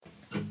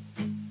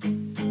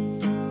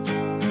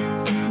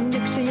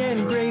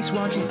Grace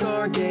watching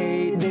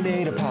Stargate. They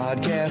made a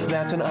podcast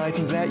that's on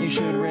iTunes that you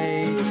should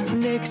rate.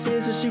 Nix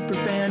is a super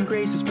fan,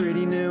 Grace is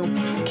pretty new.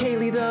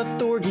 Kaylee the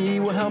Thorgy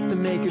will help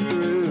them make it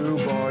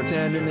through.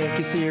 Bartender Nick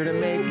is here to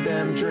make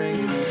them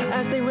drinks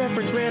as they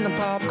reference random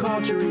pop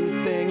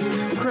culture-y things.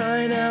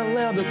 Crying out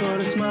loud, they'll put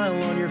a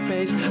smile on your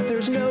face.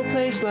 There's no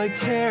place like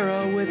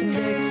Tara with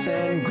Nix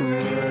and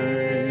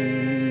Grace.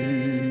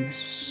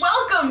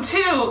 Welcome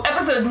to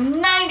episode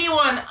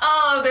 91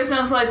 of There's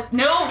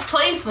No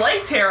Place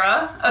Like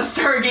Tara, a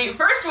Stargate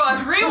First Watch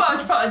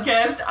Rewatch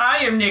podcast. I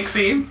am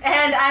Nixie.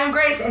 And I'm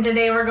Grace, and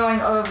today we're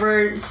going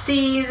over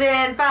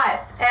Season 5,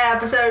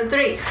 Episode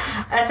 3.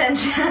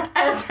 Essentially,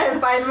 as I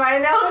find my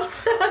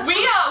notes.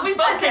 We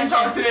both can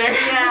talk today.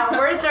 Yeah,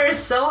 words are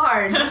so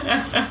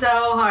hard.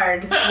 So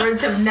hard.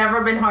 Words have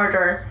never been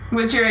harder.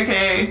 What's your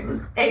AKA?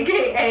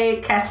 AKA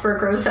Casper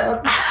Grows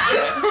Up.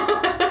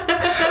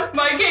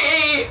 My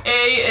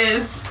AKA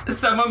is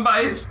Someone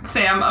by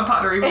Sam, a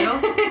pottery wheel.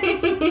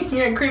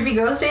 You're a creepy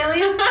ghost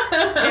alien?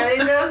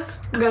 Alien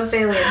ghost? Ghost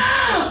alien.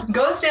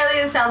 Ghost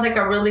alien sounds like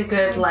a really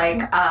good,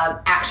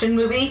 action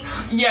movie.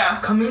 Yeah.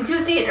 Coming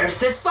to theaters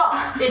this fall.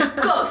 It's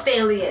Ghost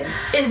Alien.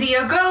 Is he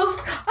a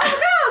ghost? A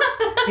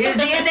ghost! Is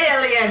he an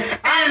alien?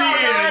 I'm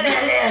also an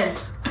alien.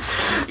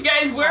 You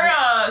guys,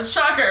 we're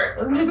shocker.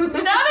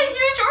 Not a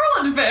huge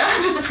Orland fan.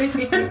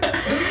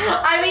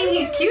 I mean,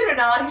 he's cute and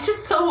all. He's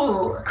just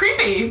so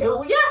creepy.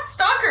 Yeah,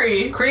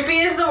 stalkery. Creepy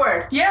is the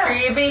word. Yeah,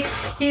 creepy.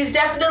 He's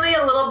definitely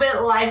a little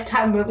bit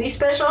Lifetime movie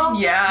special.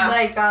 Yeah,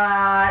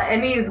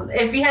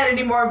 if he had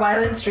any more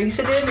violent streaks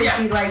in him, it'd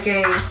be like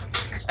a.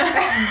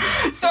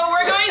 So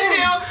we're going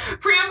to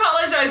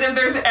pre-apologize if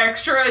there's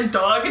extra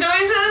dog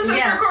noises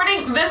this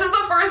recording. This is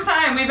the first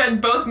time we've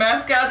had both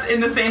mascots in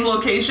the same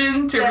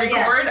location to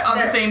record on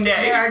the same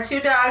day. There are 2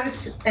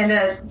 dogs and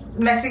a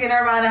Mexican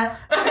Armada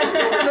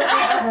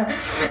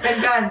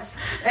and guns.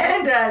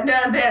 And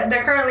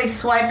they're currently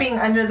swiping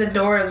under the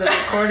door of the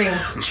recording.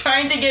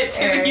 Trying to get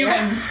to the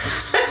humans.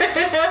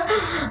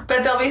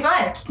 But they'll be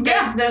fine.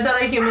 There's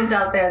other humans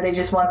out there. They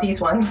just want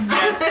these ones.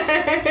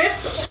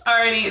 Yes.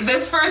 Alrighty,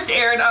 this first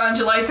aired on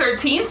July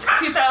 13th,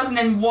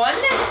 2001.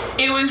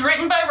 It was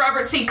written by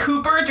Robert C.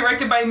 Cooper,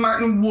 directed by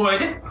Martin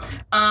Wood.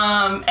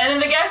 And then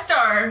the guest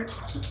star,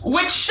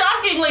 which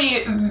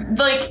shockingly,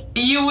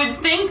 you would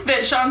think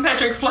that Sean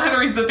Patrick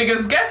Flannery's the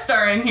biggest guest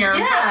star in here.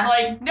 Yeah.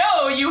 But,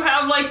 no, you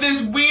have,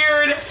 this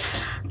weird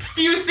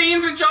few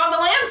scenes with John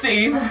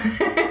Delancey.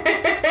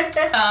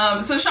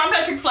 So Sean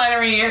Patrick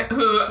Flannery,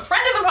 who,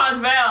 friend of the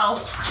pod, Val,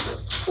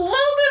 a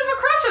little bit of a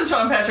crush on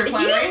Sean Patrick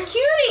Flannery. He's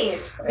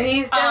cutie.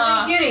 He's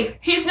definitely cutie.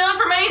 He's known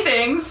for many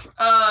things.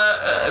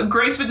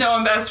 Grace would know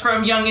him best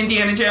from Young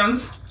Indiana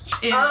Jones.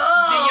 In the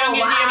Young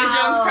Indiana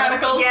Jones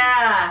Chronicles.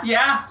 Yeah.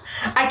 Yeah.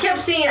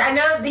 I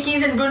know that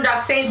he's in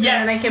Boondock Saints,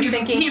 and I kept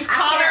thinking, I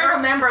can't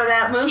remember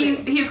that movie.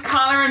 He's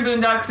Connor in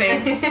Boondock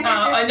Saints.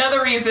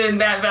 Another reason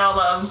that Val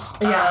loves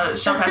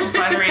Sean Patrick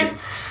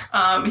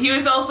Flannery. He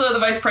was also the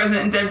vice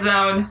president in Dead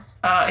Zone.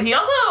 He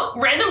also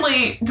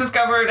randomly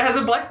has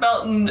a black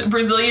belt in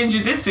Brazilian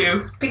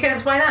Jiu-Jitsu.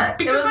 Because why not?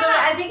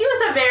 I think it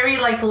was a very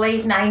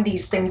late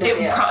 90s thing to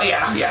do.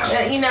 Yeah.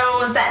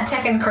 It was that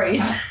Tekken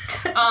craze.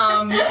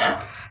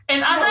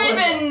 And I'm not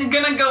even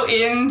gonna go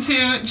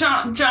into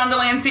John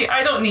Delancey.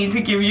 I don't need to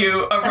give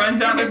you a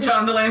rundown of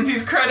John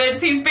Delancey's credits.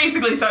 He's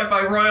basically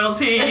sci-fi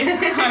royalty.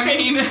 I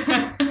mean... Now,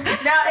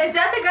 is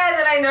that the guy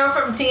that I know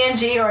from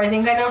TNG, or I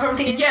think I know from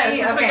TNG? Yes,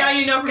 it's the guy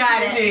you know from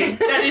TNG.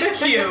 That is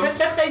Q.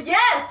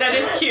 Yes! That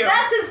is Q.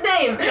 That's his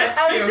name. That's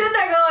I Q. was sitting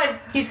there going,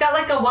 he's got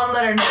a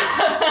 1-letter name.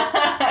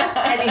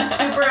 And he's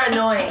super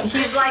annoying.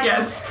 He's like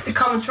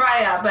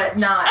Comtria, but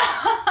not.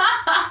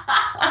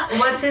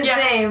 What's his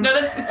name? No,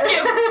 it's Q.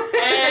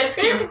 It's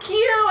Q. It's Q.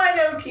 I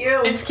know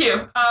Q. It's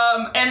Q.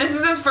 And this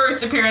is his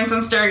first appearance on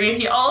Stargate.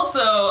 He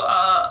also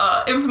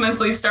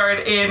infamously starred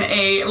in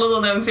a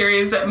little-known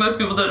series that most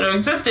people don't know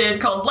existed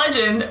called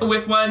Legend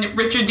with one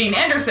Richard Dean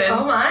Anderson.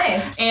 Oh,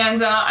 my.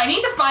 And I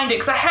need to find it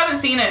because I haven't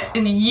seen it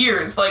in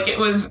years. It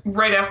was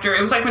right after...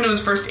 It was when it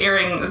was first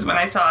airing is when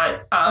I saw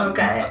it.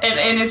 Okay.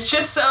 And it's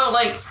just so,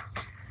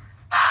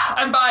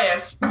 I'm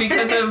biased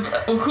because of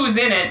who's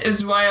in it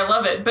is why I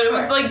love it. But it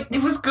was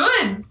it was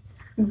good.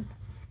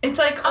 It's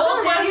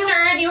old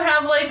Western. You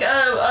have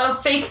a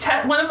fake,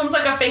 one of them's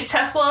a fake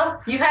Tesla.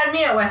 You had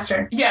me at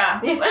Western. Yeah.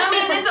 I mean,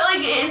 it's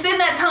it's in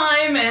that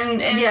time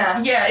and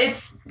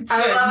it's good.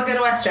 I love a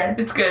good Western.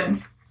 It's good.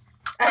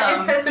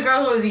 It says the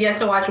girl who has yet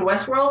to watch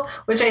Westworld,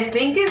 which I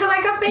think is a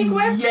fake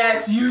Western.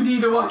 Yes, you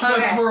need to watch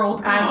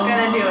Westworld. I'm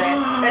gonna do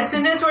it. As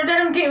soon as we're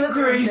done Game of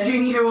Thrones. Grace, you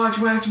need to watch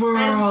Westworld.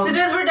 As soon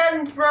as we're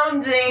done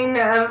Thronesing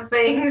of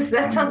things,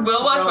 that sounds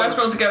We'll watch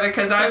Westworld together,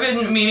 because I've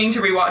been meaning to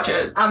rewatch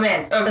it. I'm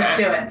in. Okay. Let's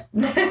do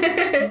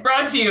it.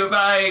 Brought to you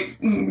by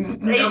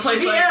No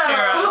Place Like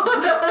Tara.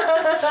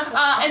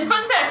 And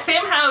fun fact,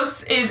 Sam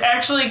House is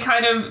actually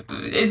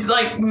it's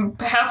like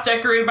half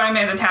decorated by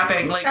Amanda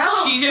Tapping. Like,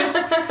 she just,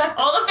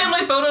 all the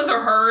family photos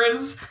are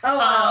hers. Oh,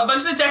 wow. A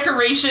bunch of the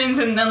decorations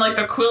and then like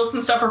the quilts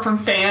and stuff are from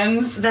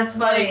fans. That's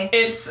funny. Like,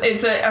 it's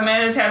a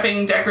Amanda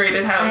Tapping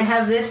decorated house. I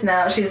have this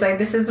now. She's like,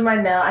 this is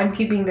mine now. I'm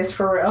keeping this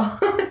for real.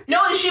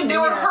 No, they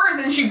were hers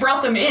and she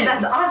brought them in.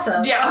 That's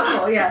awesome. Yeah.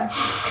 Oh, yeah.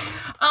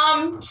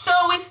 So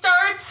we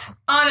start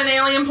on an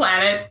alien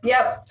planet.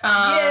 Yep.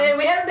 Yeah,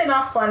 we haven't been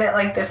off planet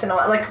like this in a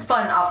while. Like,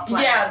 fun off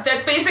planet. Yeah,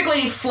 that's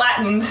basically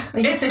flattened.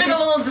 It's been a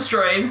little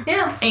destroyed.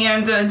 Yeah.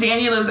 And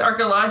Daniel is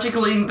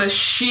archaeologically the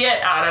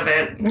shit out of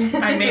it.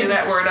 I made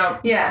that word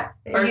up. Yeah.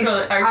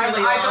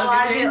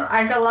 Archaeologging.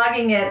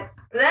 Archaeologging it.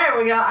 There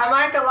we go. I'm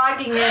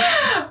archaeologging it.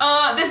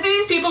 The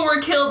city's people were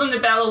killed in the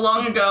battle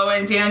long ago,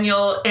 and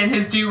Daniel and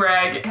his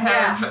do-rag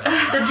have... Yeah.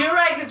 The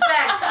do-rag is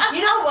back. You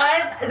know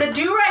what? The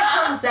do-rag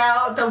comes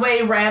out the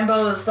way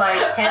Rambo's, like,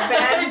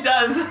 headband. It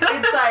does.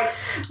 It's like...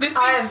 This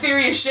is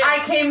serious shit.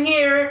 I came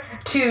here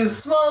to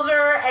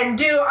smolder and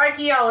do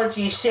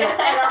archaeology shit,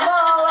 and I'm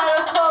all out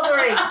of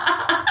smoldering.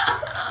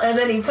 And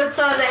then he puts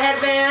on the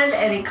headband,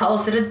 and he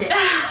calls it a day.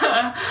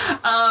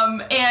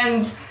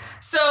 And...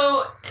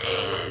 So,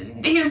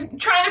 he's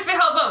trying to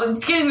help out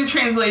with getting the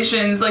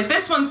translations. Like,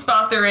 this one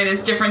spot they're in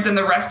is different than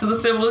the rest of the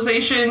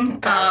civilization.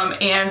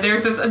 And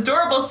there's this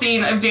adorable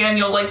scene of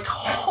Daniel, like,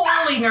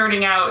 totally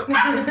nerding out,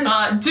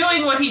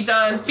 doing what he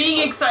does,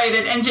 being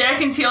excited, and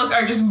Jack and Teal'c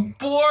are just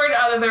bored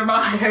out of their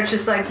mind. They're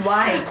just like,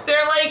 why?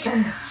 They're like,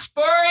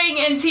 boring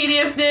and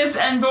tediousness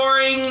and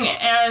boring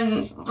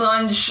and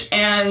lunch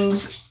and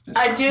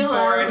I do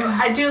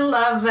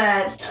love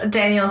that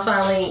Daniel's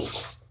finally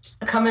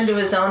come into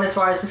his own as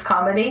far as his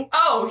comedy.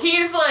 Oh,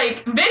 he's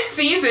like, this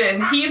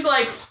season, he's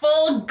like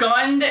full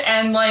gunned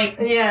and like,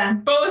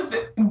 both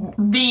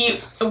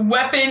the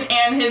weapon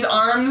and his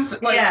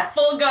arms, like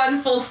full gun,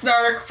 full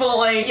snark, full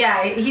like...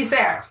 Yeah, he's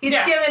there. He's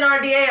giving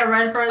RDA a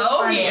run for his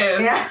money. He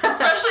is. Yeah.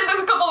 Especially,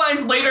 there's a couple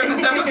lines later in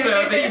this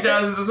episode that he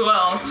does as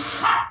well.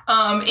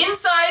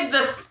 Inside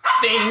the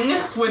thing,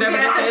 whatever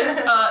this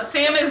is,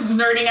 Sam is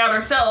nerding out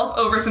herself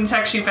over some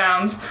tech she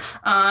found.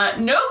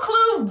 No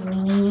clue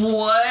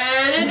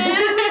what it is.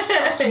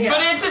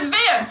 But it's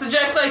advanced. So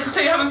Jack's like, so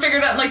you haven't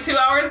figured it out in like 2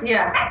 hours?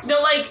 Yeah. No,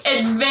 like,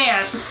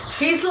 advanced.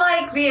 He's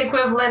like the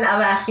equivalent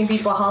of asking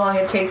people how long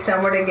it takes to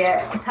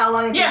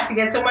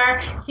get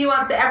somewhere. He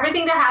wants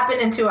everything to happen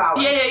in 2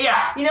 hours.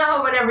 Yeah. You know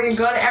how whenever you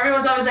go,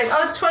 everyone's always like,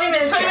 oh, it's 20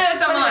 minutes. 20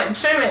 minutes on the line.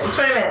 20 minutes.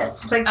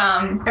 It's like,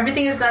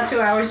 everything is not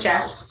 2 hours,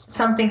 Jack.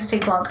 Some things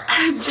take longer.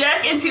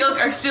 Jack and Teal'c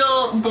are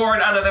still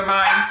bored out of their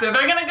minds, so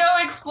they're gonna go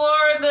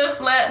explore the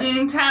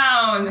flattened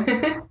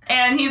town.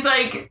 And he's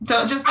like,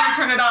 don't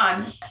turn it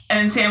on.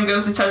 And Sam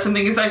goes to touch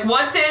something. He's like,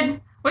 what did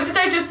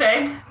I just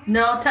say?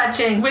 No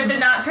touching. With the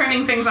not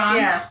turning things on?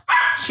 Yeah.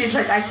 She's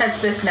like, I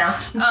touch this now.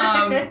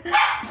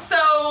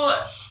 So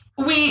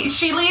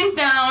she leans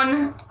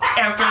down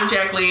after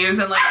Jack leaves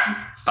and like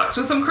fucks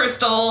with some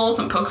crystals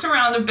and pokes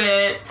around a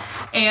bit.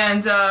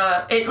 And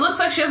it looks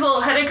like she has a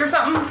little headache or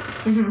something.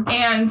 Mm-hmm.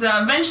 And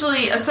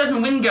eventually a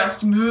sudden wind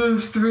gust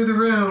moves through the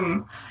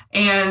room.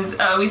 And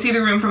we see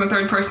the room from a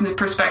third-person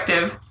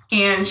perspective.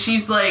 And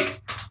she's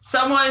like,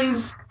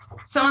 someone's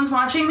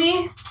watching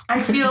me?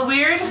 I feel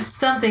weird.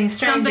 Something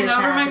strange. Something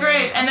over happening. my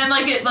grave. And then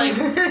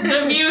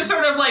the view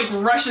sort of like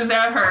rushes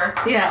at her.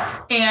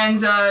 Yeah. And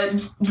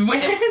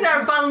there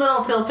are fun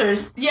little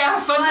filters. Yeah,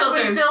 fun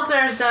filters.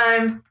 Filters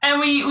time. And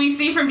we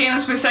see from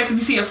Daniel's perspective,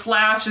 we see a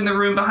flash in the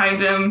room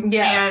behind him.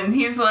 Yeah. And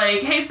he's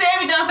like, hey Sam,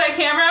 you done with that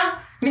camera?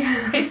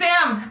 Hey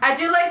Sam. I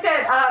do like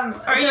that.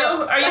 Are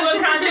you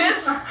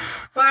unconscious?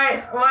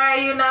 Why are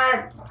you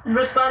not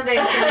responding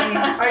to me?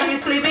 Are you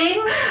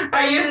sleeping?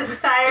 Are you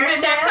tired? Is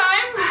it nap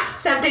time?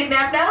 Sam, take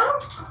nap now?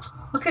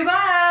 Okay, bye.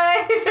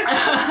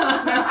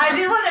 I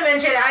did want to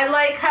mention, I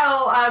like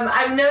how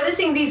I'm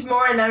noticing these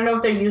more, and I don't know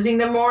if they're using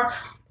them more,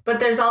 but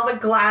there's all the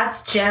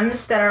glass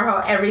gems that are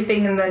how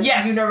everything in the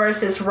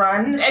universe is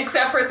run.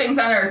 Except for things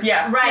on Earth,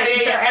 yeah. Right.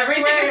 Yeah.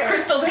 Everything is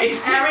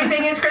crystal-based.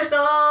 Everything is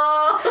crystal.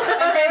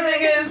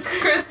 Everything is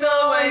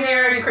crystal when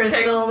you're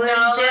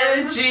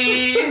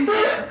technology.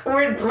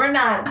 We're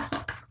not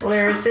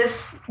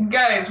lyricists.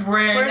 Guys,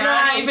 we're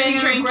not even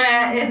drinking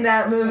Grant in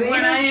that movie. We're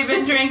not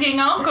even drinking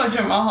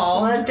alcohol,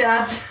 Mahal. Well,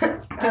 Josh,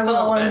 just a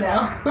little bit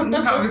now.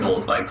 No, it's a little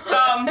spiked.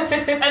 And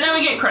then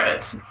we get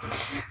credits.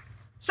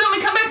 So when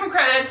we come back from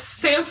credits,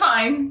 Sam's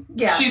fine.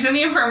 Yeah. She's in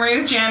the infirmary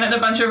with Jan and a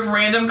bunch of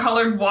random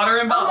colored water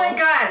and bottles. Oh my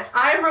god,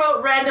 I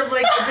wrote randomly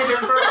in the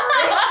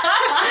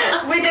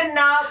infirmary. We did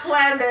not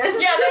plan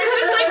this. Yeah, there's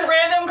just like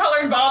random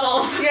colored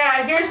bottles.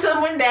 Yeah, here's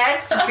some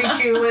Windex to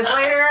treat you with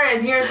later,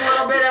 and here's a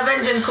little bit of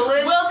engine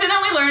coolant. Well,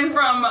 didn't we learn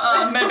from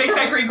My Big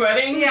Fat Greek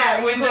Wedding?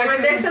 Yeah, Windex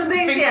and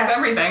things is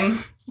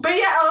everything. But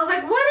yeah, I was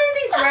like, what are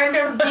these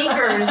random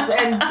beakers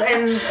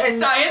and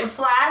science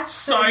flasks?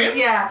 Science?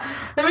 Yeah.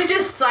 Let me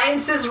just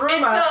science this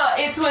room up.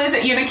 It's what is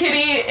it,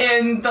 Unikitty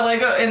in the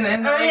Lego in the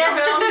Lego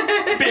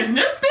film?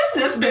 Business.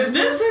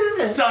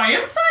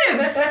 Science.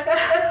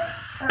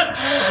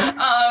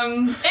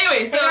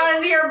 Anyway, so hang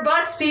on to your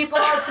butts, people.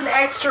 It's an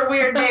extra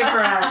weird day for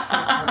us.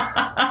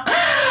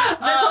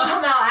 This will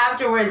come out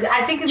afterwards.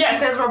 I think it's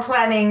because we're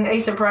planning a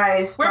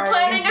surprise party. We're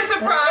planning a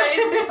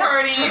surprise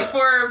party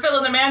for Phil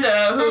and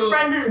Amanda, who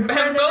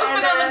have both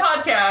been on the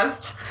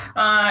podcast.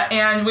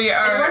 And we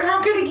are. And we're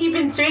not good at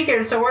keeping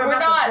streakers, so we're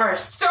about to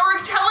burst. So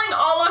we're telling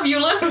all of you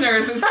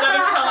listeners instead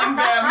of telling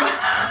them.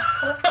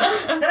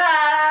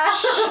 Ta-da!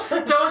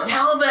 Shh, don't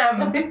tell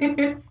them.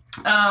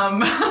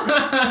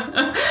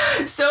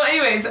 So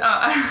anyways,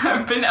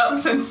 I've been up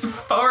since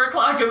 4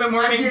 o'clock in the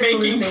morning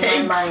baking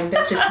cakes.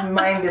 My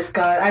mind is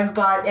gone. I've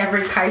bought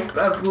every type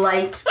of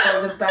light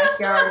for the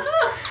backyard.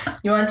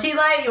 You want tea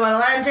light? You want a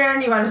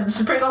lantern? You want a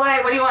sprinkle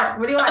light? What do you want?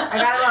 I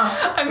got it all.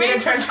 I made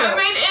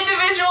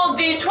individual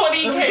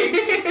D20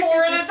 cakes,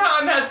 4 at a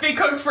time, had to be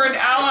cooked for an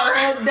hour.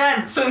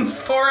 Done. Since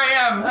 4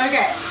 a.m.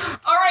 Okay.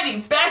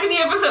 Alrighty, back in the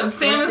episode,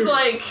 Sam is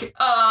like,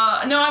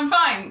 no, I'm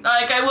fine.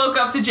 Like, I woke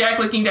up to Jack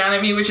looking down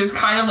at me, which is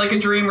kind of like a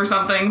dream or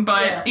something,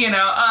 but, you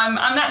know,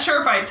 I'm not sure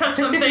if I touched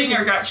something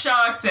or got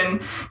shocked,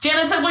 and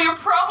Janet said, well, you're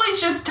probably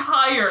just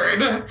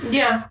tired.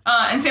 Yeah.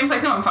 And Sam's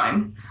like, no, I'm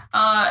fine.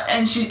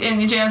 And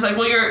Janet's like,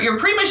 well, your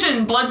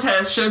pre-mission blood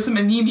test showed some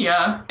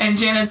anemia, and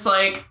Janet's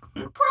like,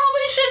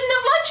 probably shouldn't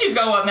have let you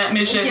go on that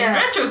mission in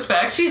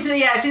retrospect. She's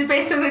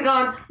basically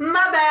going,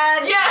 my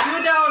bad. Yeah. You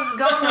don't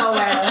go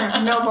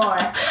nowhere no more.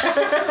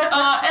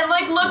 And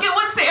like, look at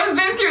what Sam's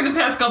been through the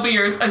past couple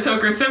years. I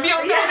took her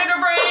symbiote in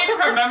her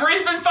brain. Her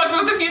memory's been fucked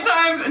with a few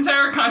times.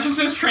 Entire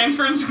consciousness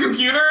transferred into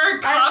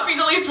computer. Copied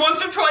at least once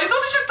or twice.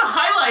 Those are just the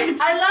highlights.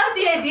 I love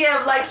the idea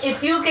of like,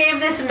 if you gave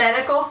this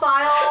medical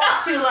file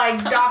to like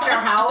Dr.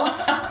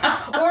 House,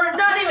 or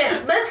not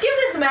even, let's give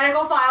this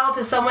medical file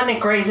to someone at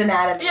Grey's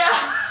Anatomy. Yeah.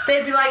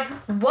 They'd be like,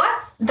 what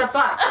the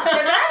fuck?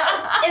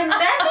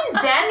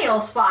 Imagine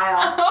Daniel's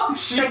file. Oh,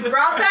 Jesus. Like,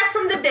 brought back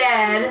from the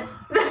dead.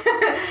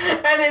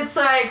 And it's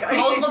like...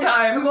 Multiple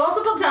times.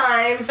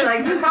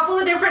 Like, a couple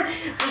of different...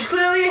 There's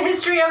clearly a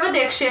history of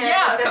addiction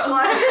with this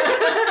one.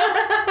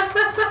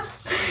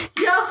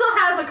 He also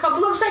has a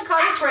couple of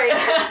psychotic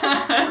breaks.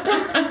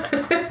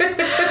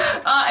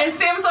 And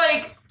Sam's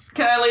like,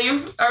 can I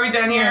leave? Are we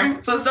done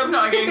here? Let's stop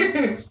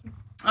talking.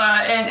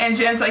 And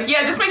Jen's like,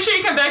 yeah, just make sure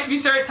you come back if you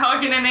start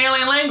talking in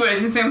alien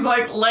language. And Sam's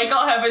like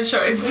I'll have a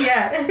choice.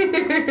 Yeah.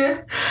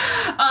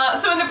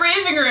 So in the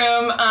briefing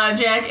room,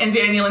 Jack and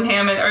Daniel and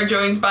Hammond are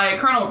joined by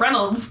Colonel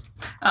Reynolds.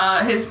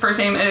 His first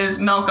name is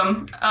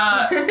Malcolm.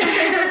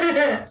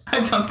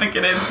 I don't think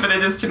it is, but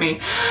it is to me.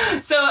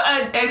 So,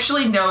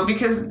 actually, no,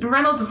 because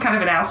Reynolds is kind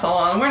of an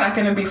asshole, and we're not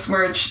going to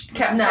besmirch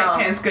Captain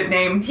Pant's good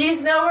name.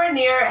 He's nowhere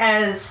near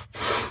as...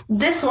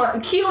 This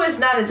one... Q is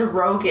not as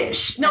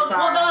roguish. No,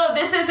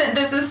 this isn't.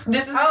 This is oh,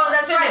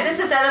 that's Simmons. right.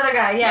 This is that other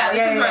guy. Yeah,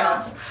 this is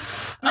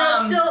Reynolds.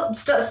 No,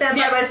 still stand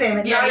by my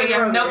statement.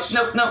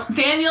 Nope.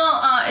 Daniel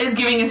is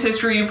giving his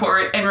history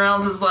report, and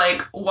Reynolds is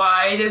like,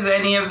 why does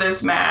any of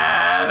this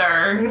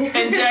matter?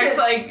 And Jack's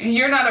like,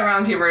 you're not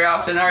around here very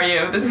often, are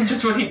you? This is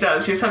just what he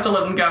does. You just have to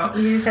let him go.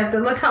 You just have to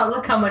look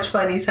how much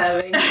fun he's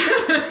having.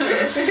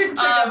 It's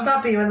like a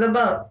puppy with a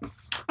bone.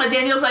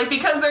 Daniel's like,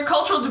 because their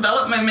cultural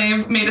development may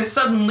have made a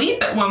sudden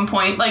leap at one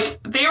point. Like,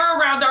 they were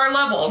around our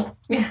level.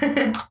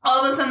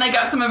 All of a sudden, they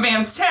got some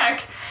advanced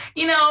tech.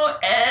 You know,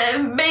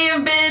 may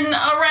have been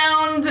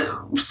around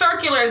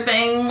circular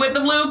thing with the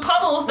blue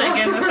puddle thing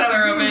in the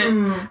center of it.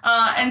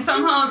 And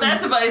somehow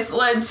that device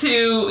led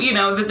to, you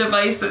know, the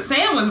device that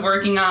Sam was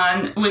working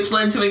on, which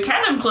led to a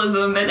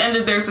cataclysm that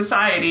ended their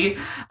society. May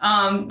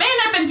not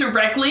have been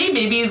directly.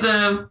 Maybe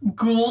the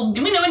Gould...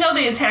 We know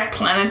they attack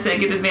planets that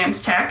get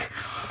advanced tech.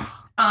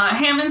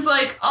 Hammond's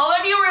like, all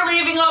of you are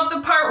leaving off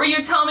the part where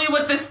you tell me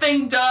what this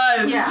thing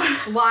does. Yeah.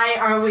 Why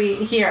are we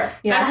here?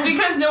 Yeah. That's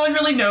because no one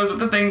really knows what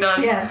the thing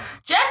does. Yeah.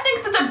 Jack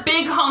thinks it's a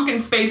big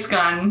honkin' space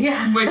gun,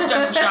 which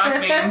doesn't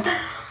shock me.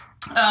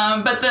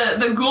 But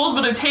the Gould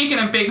would have taken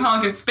a big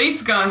honkin'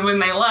 space gun when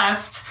they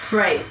left.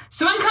 Right.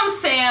 So in comes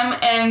Sam,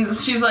 and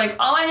she's like,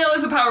 all I know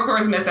is the power core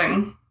is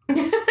missing.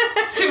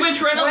 To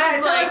which Reynolds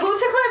is like... Who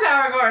took my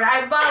power cord?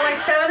 I've bought like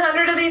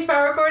 700 of these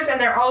power cords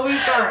and they're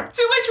always gone.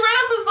 To which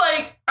Reynolds is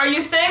like, are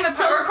you saying the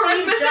power core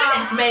is missing? Steve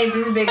Jobs made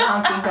this big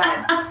honking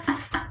gun.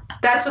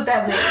 That's what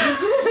that means.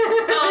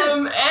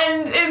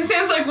 And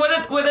Sam's like,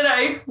 what did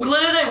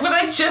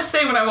I just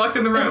say when I walked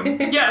in the room?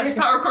 Yes,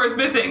 power core is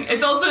missing.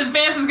 It's also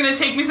advanced. It's going to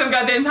take me some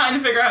goddamn time to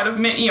figure out how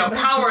to,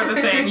 power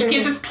the thing. You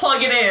can't just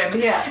plug it in.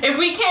 Yeah. If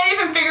we can't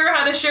even figure out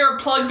how to share a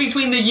plug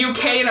between the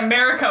UK and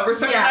America, we're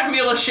certainly not going to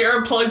be able to share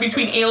a plug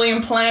between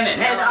alien planet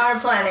and our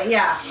planet.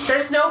 Yeah.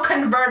 There's no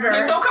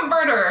converter.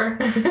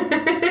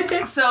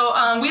 So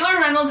we learn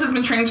Reynolds has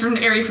been transferred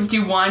to Area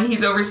 51.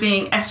 He's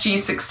overseeing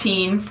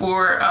SG-16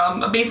 for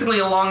basically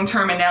a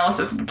long-term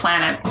analysis of the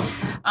planet.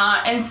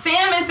 And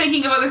Sam is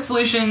thinking of other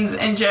solutions,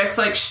 and Jack's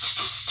like,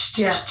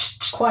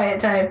 shh,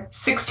 quiet time.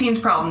 16's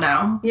problem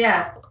now.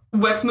 Yeah.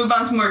 let's move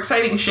on to more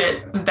exciting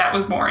shit. That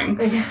was boring.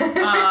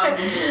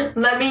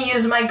 Let me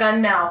use my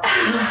gun now.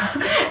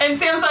 And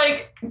Sam's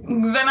like,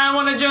 then I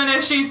want to join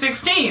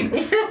SG-16.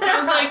 I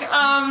was like,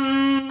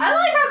 I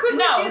like how quickly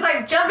no. she's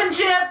like, jumping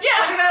ship.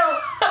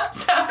 Yeah.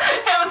 So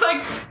I was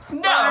like,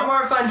 no.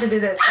 More fun to do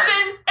this.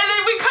 And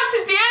then we cut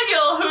to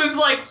Daniel, who's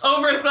like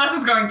over his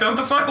glasses going, don't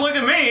the fuck look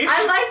at me.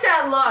 I like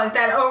that look,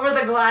 that over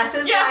the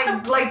glasses.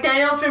 Yeah. Like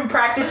Daniel's been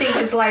practicing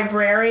his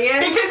librarian.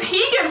 Because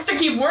he gets to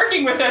keep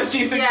working with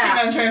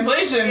SG-16 on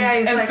translations,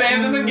 and like,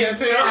 Sam doesn't get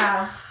to.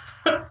 Yeah.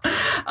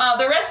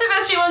 The rest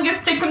of SG-1 gets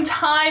to take some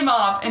time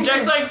off, and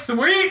Jack's like,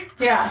 sweet.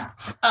 Yeah.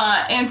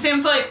 And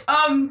Sam's like,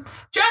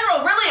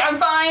 General, really, I'm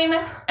fine,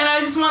 and I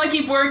just want to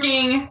keep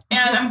working,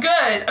 and I'm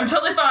good. I'm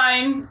totally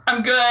fine.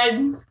 I'm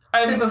good.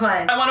 Super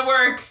fine. I want to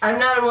work. I'm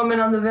not a woman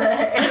on the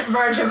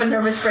verge of a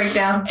nervous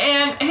breakdown.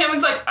 And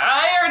Hammond's like,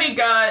 I already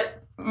got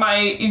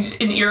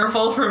an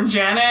earful from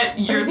Janet.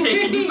 You're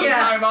taking some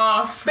time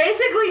off.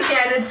 Basically,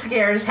 Janet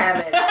scares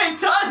Hammond.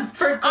 It does.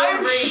 For good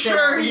I'm reason.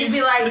 sure You'd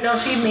be like, no,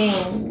 she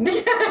mean.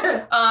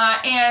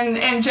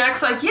 And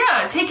Jack's like,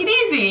 yeah, take it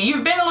easy.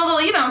 You've been a little,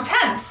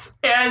 tense.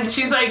 And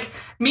she's like,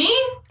 me?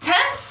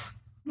 Tense?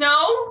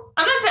 No,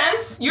 I'm not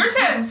tense. You're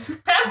tense.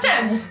 Past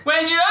tense. When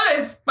did you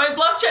notice? My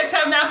bluff checks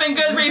have not been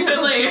good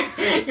recently.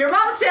 Your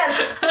mom's tense.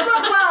 Smoke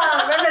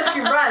bomb. And then she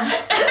runs.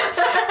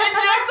 And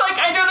Jack's like,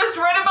 I noticed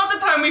right about the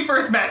time we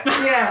first met.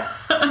 Yeah.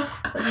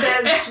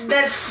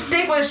 That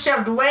stick was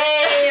shoved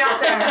way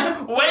up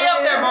there. Way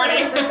up there,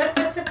 Marty.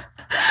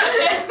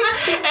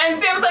 And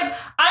Sam's like,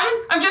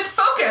 I'm just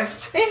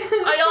focused.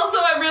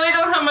 I really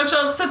don't have much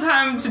else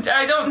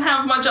I don't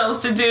have much else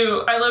to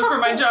do. I live for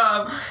my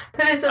job.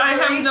 That is a I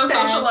really have no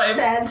social life.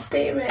 Sad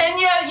statement. And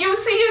yet you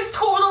see it's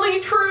totally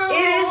true. It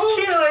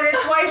is true, and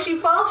it's why she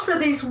falls for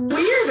these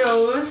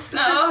weirdos.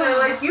 They're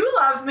like, you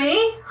love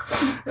me.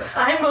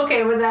 I'm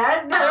okay with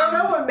that. I don't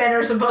know what men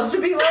are supposed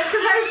to be like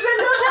because I spend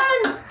no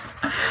time.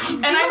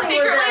 And I'm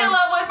secretly in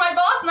love with my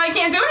boss, and I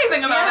can't do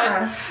anything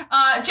about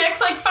it.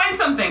 Jack's like, find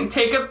something,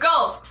 take up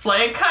golf,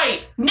 fly a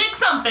kite, knit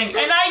something, and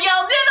I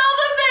yelled, knit all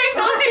the things.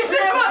 Don't teach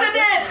Sam how to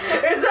knit.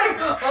 It's like,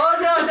 oh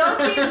no, don't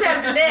teach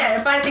Sam to knit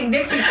if I think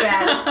Nixie's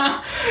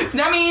bad.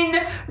 I mean,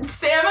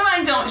 Sam and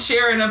I don't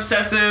share an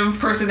obsessive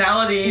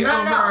personality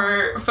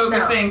over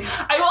focusing. No.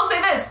 I will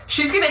say this: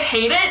 she's gonna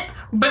hate it.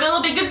 But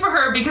it'll be good for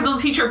her because it'll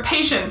teach her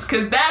patience,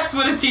 because that's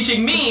what it's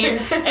teaching me,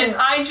 is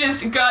I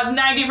just got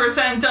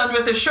 90% done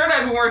with the shirt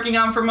I've been working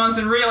on for months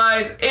and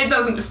realized it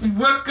doesn't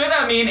look good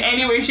on me in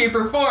any way, shape,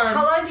 or form.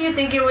 How long do you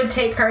think it would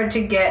take her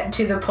to get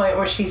to the point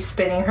where she's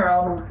spinning her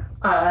own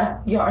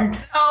yarn?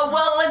 Oh,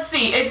 well, let's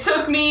see. It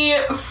took me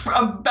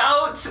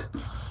about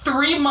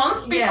 3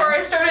 months before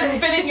I started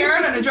spinning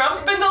yarn on a drop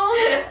spindle,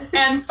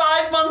 and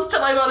 5 months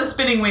till I bought a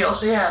spinning wheel.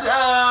 Yeah.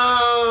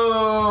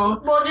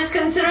 So... Well, just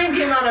considering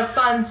the amount of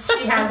funds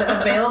she has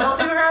available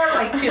to her,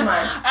 like 2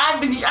 months.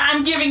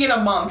 I'm giving it a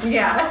month.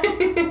 Yeah.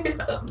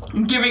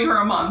 I'm giving her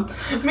a month.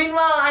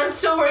 Meanwhile, I'm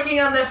still working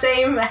on the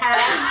same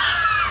hat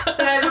that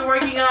I've been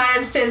working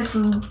on since,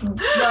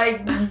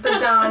 like, the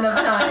dawn of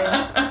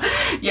time.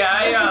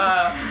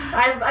 Yeah,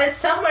 it's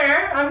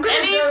somewhere. I'm gonna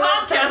any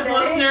podcast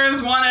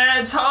listeners want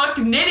to talk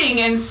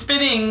knitting and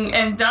spinning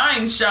and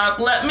dyeing shop,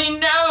 let me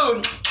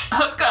know.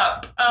 Hook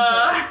up.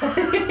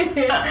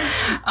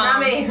 Not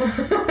me.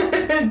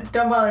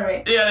 Don't bother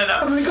me. Yeah, no.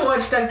 I'm gonna go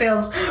watch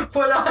DuckTales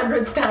for the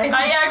 100th time.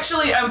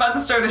 I'm about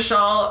to start a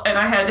shawl, and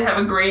I had to have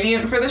a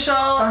gradient for the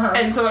shawl,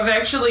 and so I've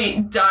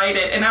actually dyed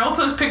it, and I will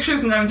post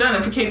pictures when I'm done,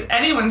 in case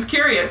anyone's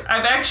curious.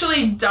 I've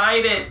actually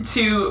dyed it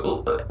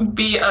to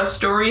be a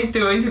story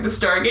going through the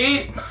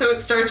Stargate, so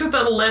it starts with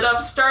a lit up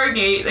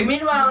Stargate.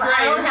 Meanwhile,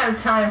 I don't have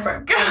time for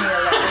any of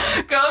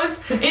that.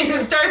 It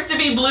just starts to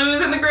be blues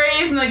in the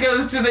grays, and then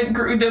goes to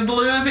the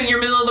blues in your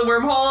middle of the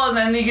wormhole, and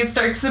then you can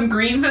start some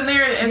greens in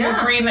there, and the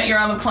green that you're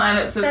on the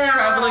planet, so it's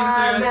traveling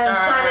through a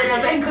star. The planet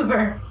of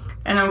Vancouver.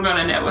 And I'm going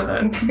to knit with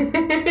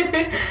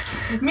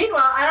it.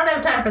 Meanwhile, I don't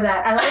have time for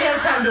that. I only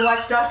have time to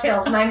watch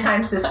DuckTales 9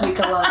 times this week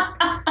alone.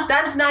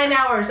 That's 9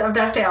 hours of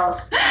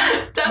DuckTales.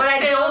 But I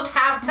don't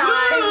have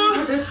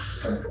time.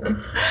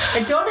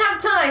 I don't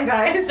have time,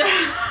 guys.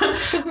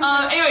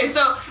 Anyway,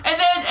 so and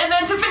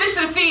then to finish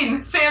the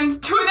scene, Sam's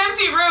to an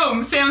empty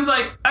room. Sam's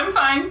like, I'm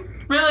fine.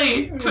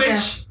 Really?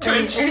 Twitch.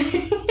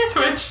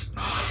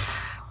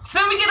 So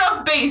then we get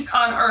off base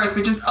on Earth,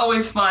 which is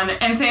always fun,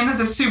 and Sam has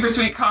a super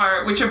sweet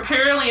car, which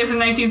apparently is a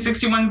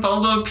 1961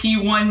 Volvo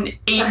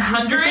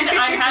P1800.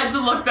 I had to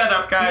look that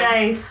up, guys.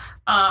 Nice.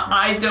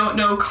 I don't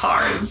know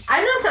cars.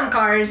 I know some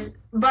cars,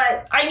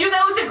 but I knew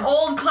that was an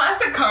old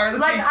classic car.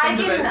 Like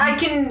I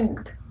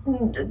can,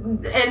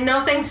 and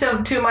no thanks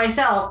to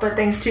myself, but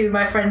thanks to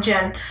my friend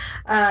Jen,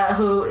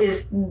 who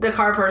is the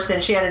car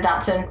person. She had a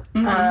Datsun.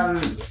 A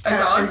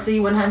dog? A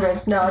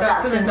Z100. No,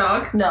 Datsun. A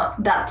dog? No,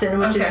 Datsun,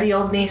 which is the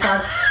old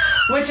Nissan,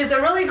 which is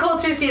a really cool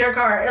 2-seater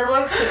car.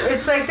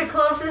 It's like the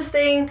closest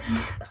thing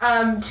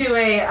to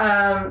a,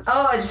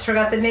 I just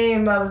forgot the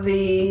name of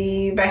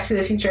the Back to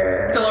the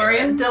Future.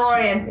 DeLorean?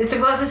 DeLorean. It's the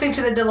closest thing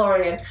to the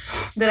DeLorean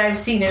that I've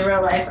seen in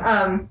real life.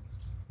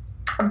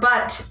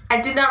 But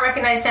I did not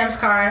recognize Sam's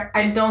car.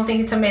 I don't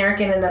think it's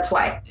American, and that's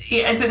why.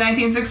 Yeah, it's a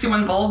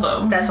 1961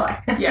 Volvo. That's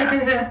why. Yeah.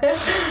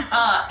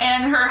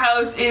 And her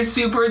house is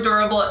super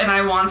adorable, and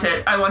I want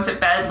it. I want it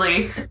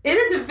badly. It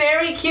is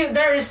very cute.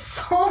 There is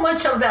so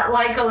much of that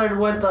light-colored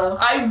wood, though.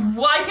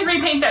 I can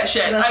repaint that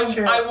shit. That's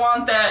true. I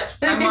want that.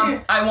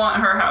 I want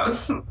her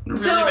house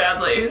really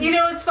badly. You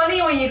know, it's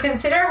funny when you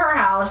consider her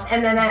house,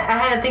 and then I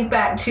had to think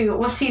back to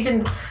what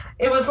season.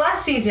 It was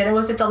last season.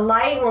 Was it The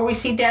Light where we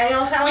see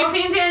Daniel's house? We've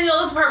seen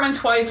Daniel's apartment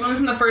twice. One was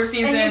in the first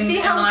season, and you see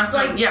how the last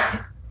one.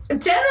 Yeah.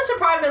 Daniel's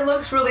apartment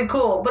looks really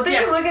cool, but then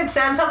you look at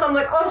Sam's house, I'm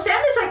like, oh, Sam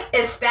is like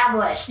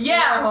established.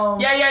 Yeah. In her home.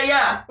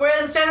 Yeah.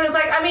 Whereas Daniel's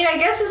like, I mean, I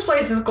guess this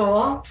place is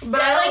cool,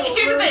 but I like, don't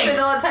here's really the thing. spend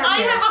a lot of time I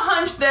here. have a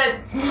hunch that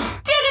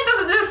Daniel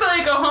doesn't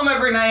necessarily go home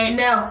every night.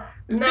 No,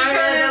 he really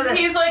Because doesn't.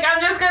 he's like,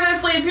 I'm just gonna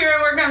sleep here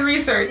and work on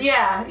research.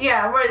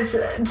 Yeah. Whereas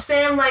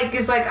Sam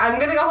is like, I'm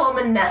gonna go home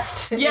and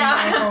nest. Yeah.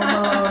 In my home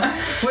alone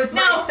with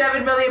my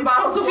 7 million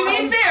bottles of To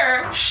wine. be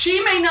fair, she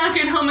may not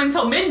get home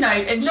until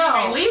midnight, and she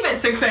may leave at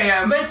 6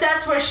 a.m. But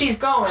that's where she's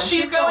going.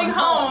 She's going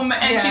home,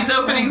 and she's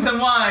opening some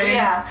wine.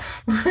 Yeah,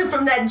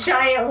 from that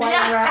giant wine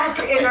rack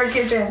in her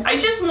kitchen. I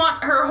just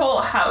want her whole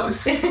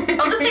house.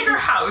 I'll just take her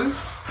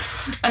house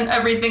and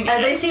everything.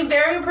 They seem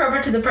very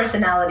appropriate to the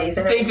personalities.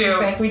 And They do.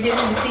 Like, we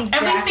didn't see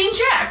Jax. And we've seen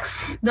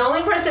Jax. The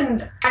only person...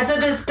 So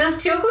does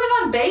Teal'c live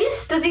on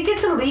base? Does he get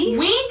to leave?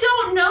 We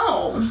don't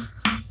know.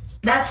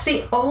 That's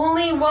the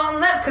only one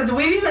left, because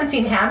we've even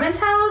seen Hammond's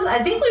house. I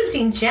think we've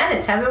seen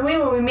Janet's, haven't we,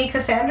 when we meet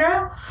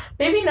Cassandra?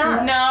 Maybe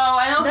not. No,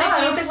 I don't think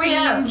we've we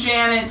have. seen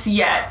Janet's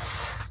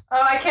yet.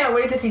 Oh, I can't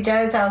wait to see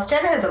Janet's house.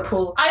 Janet has a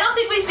pool. I don't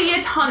think we see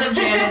a ton of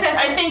Janet's.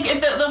 I think if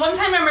the one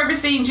time I remember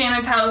seeing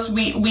Janet's house,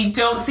 we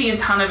don't see a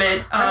ton of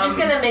it. I'm just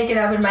going to make it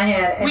up in my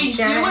head. And We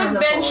Janet has do a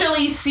pool.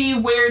 eventually see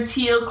where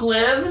Teal'c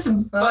lives,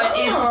 but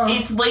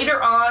it's later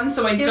on,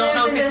 so I He don't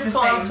know lives if in it's the the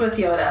swamps same. with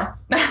Yoda.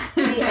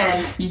 The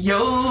end.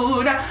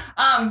 Yoda.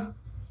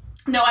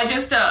 No, I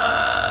just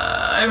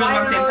I really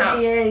want Sam's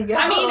house. There you go.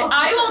 I mean,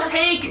 I will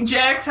take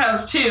Jack's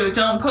house too.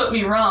 Don't put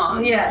me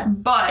wrong. Yeah.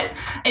 But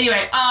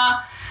anyway,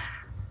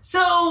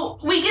 so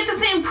we get the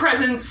same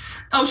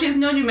presents. Oh, she has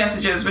no new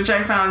messages, which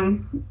I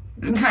found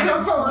kind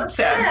of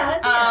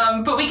sad.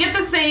 yeah. But we get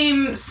the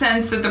same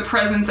sense that the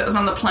presence that was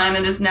on the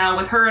planet is now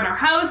with her in her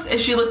house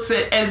as it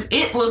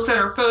looks at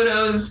her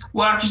photos,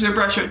 watches her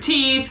brush her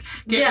teeth,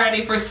 get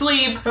ready for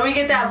sleep. And we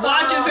get that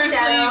watches her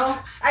shadow.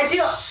 sleep. I do.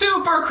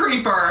 Super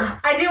creeper.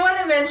 I do want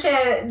to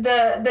mention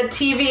the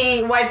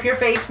TV wipe your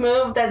face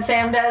move that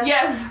Sam does.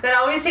 Yes. That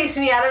always takes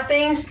me out of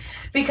things.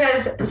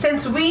 Because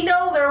since we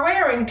know they're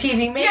wearing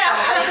TV makeup,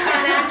 they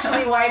can't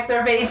actually wipe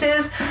their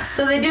faces.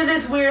 So they do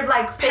this weird,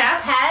 like, fake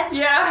pats.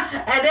 Yeah.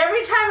 And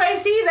every time I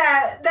see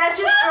that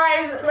just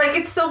drives, like,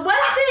 it's the one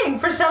thing,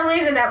 for some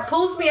reason, that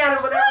pulls me out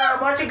of whatever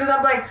I'm watching, because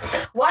I'm like,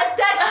 wipe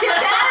that shit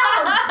down!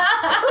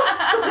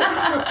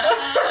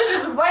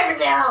 Just wipe it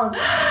down.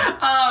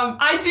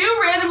 I do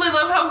randomly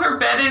love how her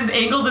bed is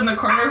angled in the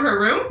corner of her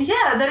room.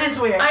 Yeah, that is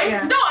weird.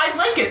 No, I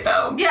like it,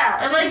 though. Yeah,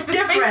 I like it's the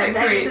space different. it I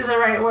guess creates. is the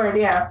right word,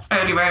 yeah.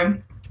 Anyway.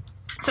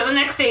 So the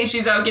next day,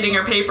 she's out getting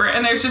her paper,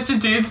 and there's just a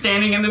dude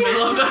standing in the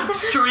middle of the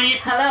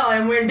street. Hello,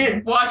 I'm weird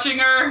dude. Watching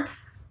her.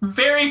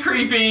 Very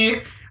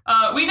creepy.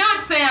 We know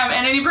it's Sam,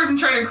 and any person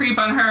trying to creep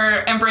on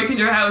her and break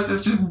into her house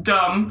is just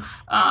dumb.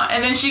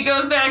 And then she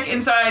goes back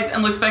inside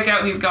and looks back out,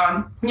 and he's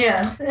gone.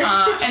 Yeah.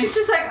 And She's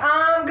just like,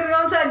 I'm gonna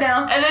go inside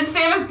now. And then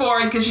Sam is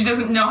bored because she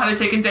doesn't know how to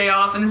take a day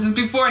off, and this is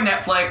before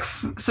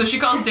Netflix. So she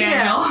calls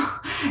Daniel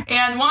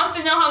and wants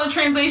to know how the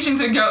translations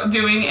are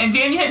doing. And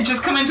Daniel had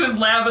just come into his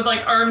lab with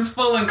like arms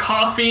full and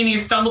coffee, and he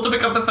stumbled to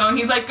pick up the phone.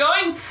 He's like,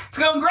 it's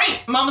going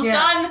great. I'm almost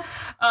done.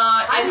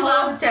 I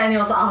love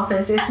Daniel's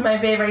office. It's my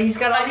favorite. He's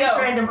got all these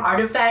random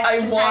artifacts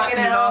just hanging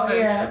out.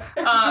 Office.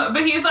 Yeah.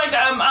 But he's like,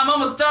 I'm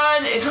almost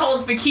done. It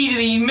holds the key to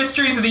the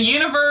mysteries of the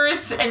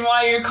universe, and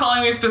why you're calling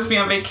me, you're supposed to be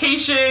on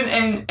vacation.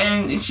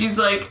 And she's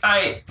like,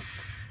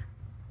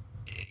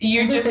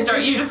 you just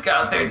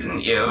got there,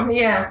 didn't you?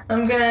 Yeah,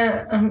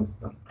 okay.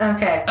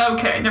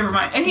 Okay, never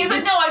mind. And he's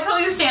like, no, I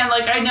totally understand.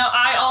 Like,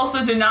 I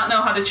also do not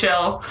know how to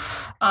chill.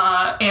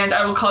 And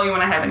I will call you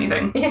when I have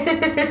anything.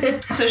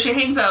 So she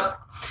hangs up.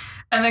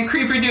 And then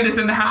creepy dude is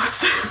in the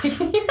house. And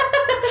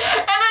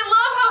I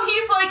love how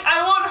he's like,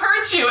 I won't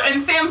hurt you. And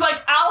Sam's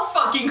like, I'll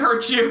fucking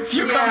hurt you if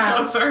you come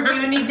closer.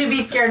 You need to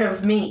be scared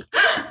of me.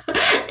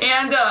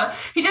 And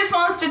he just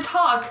wants to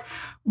talk.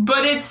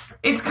 But it's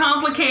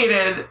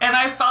complicated, and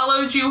I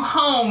followed you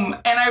home,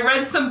 and I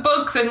read some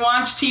books and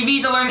watched TV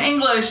to learn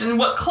English and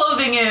what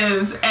clothing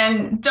is,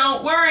 and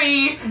don't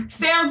worry,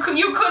 Sam,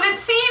 you couldn't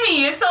see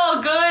me, it's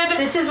all good.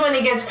 This is when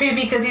he gets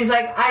creepy, because he's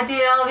like, I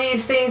did all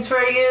these things for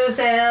you,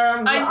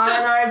 Sam. Aren't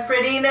I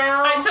pretty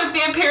now? I took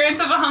the appearance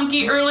of a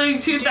hunky early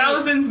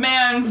 2000s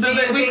man so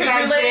that we could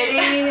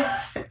relate.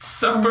 It's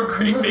super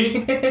creepy.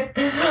 Am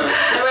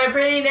I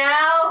pretty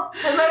now?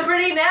 Am I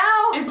pretty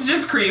now? It's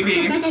just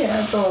creepy.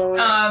 Yeah, it's all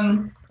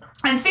weird.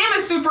 And Sam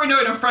is super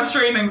annoyed and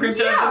frustrated and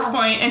creeped out at this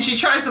point, and she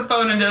tries the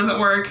phone and it doesn't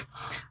work.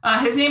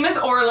 His name is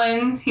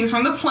Orlin. He's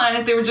from the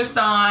planet they were just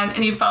on,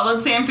 and he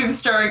followed Sam through the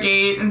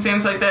Stargate, and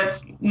Sam's like,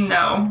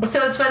 no.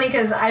 So it's funny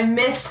because I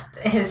missed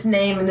his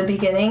name in the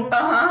beginning.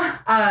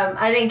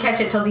 I didn't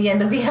catch it till the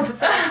end of the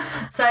episode,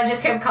 so I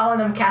just kept calling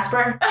him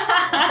Casper.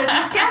 Because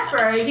he's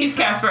Casper. He's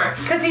Casper.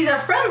 Because he's a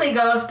friendly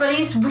ghost, but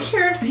he's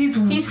weird. He's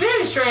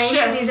very strange,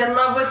 and he's in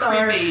love with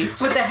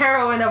the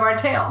heroine of our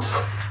tale.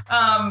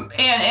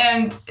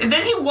 And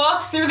then he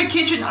walks through the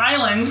kitchen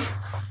island.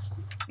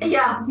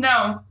 Yeah.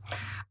 No.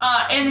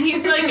 And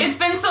he's like, it's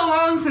been so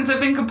long since I've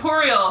been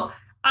corporeal.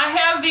 I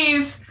have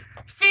these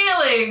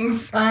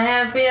feelings. I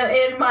have feel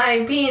in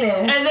my penis.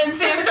 And then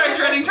Sam starts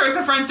running towards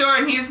the front door,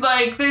 and he's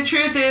like, the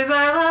truth is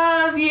I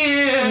love you.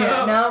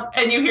 Yeah, nope.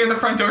 And you hear the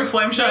front door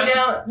slam shut.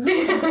 I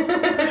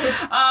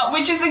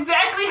which is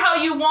exactly how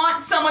you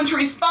want someone to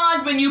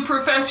respond when you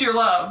profess your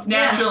love,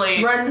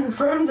 naturally. Yeah, run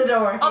from the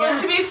door. Although,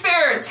 to be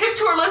fair, tip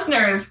to our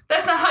listeners,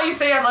 that's not how you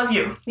say I love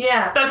you.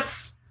 Yeah.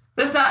 That's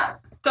not...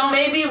 Don't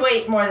maybe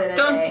wait more than a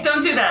day.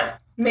 Don't do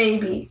that.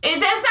 Maybe. That's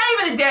not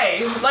even a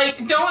day.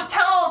 Like,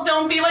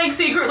 don't be like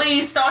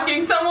secretly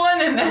stalking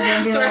someone and then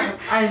after.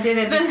 Like, I did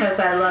it because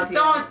I love you.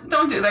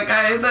 Don't do that,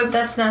 guys.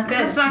 That's not good.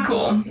 That's not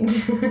cool.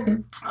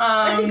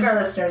 I think our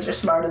listeners are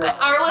smarter than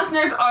our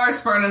listeners are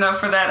smart enough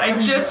for that. I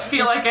just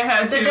feel like I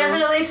had to. They're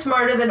definitely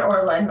smarter than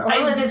Orlin.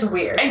 Orlin is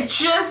weird. I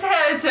just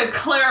had to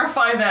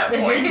clarify that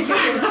point.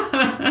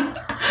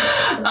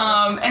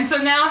 And so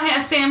now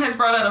Sam has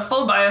brought out a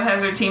full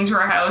biohazard team to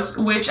our house,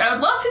 which I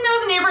would love to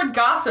know the neighborhood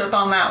gossip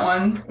on that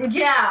one.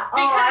 Yeah.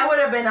 I would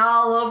have been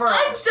all over it.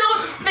 I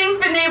don't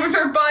think the neighbors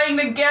are buying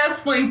the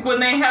gas link when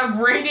they have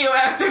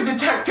radioactive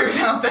detectors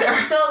out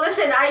there. So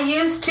listen, I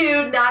used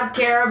to not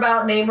care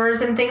about neighbors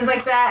and things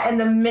like that, and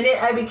the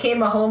minute I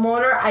became a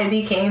homeowner, I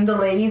became the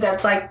lady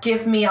that's like,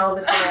 give me all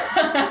the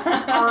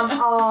dirt on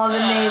all the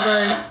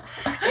neighbors.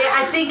 Yeah,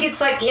 I think it's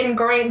like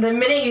ingrained. The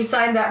minute you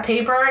sign that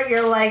paper,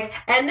 you're like,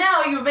 and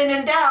now you've been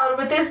endowed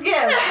with this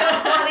gift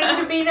of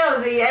wanting to be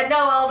nosy and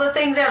know all the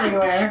things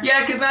everywhere.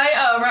 Yeah, because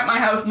I rent my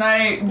house and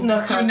I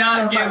do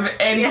not give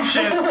any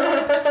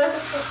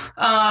shits.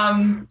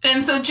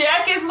 And so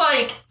Jack is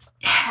like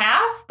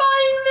half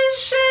buying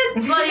this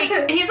shit.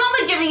 Like, he's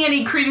only giving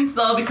any credence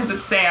though because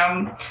it's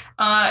Sam.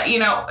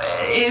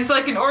 He's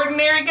like an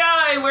ordinary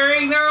guy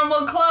wearing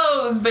normal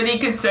clothes, but he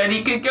said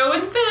he could go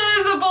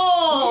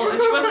invisible. And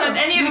he wasn't on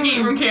any of the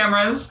gate room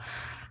cameras.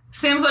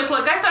 Sam's like,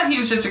 look, I thought he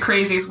was just a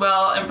crazy as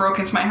well and broke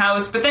into my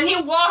house, but then he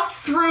walked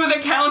through the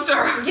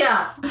counter.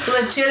 Yeah,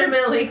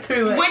 legitimately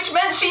through it. Which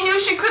meant she knew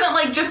she couldn't,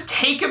 like, just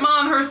take him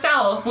on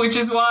herself, which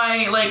is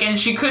why, like, and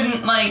she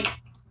couldn't, like,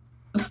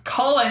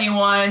 call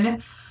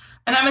anyone.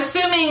 And I'm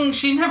assuming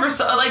she never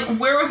saw, like,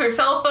 where was her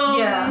cell phone?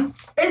 Yeah.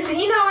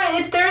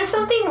 It's, there's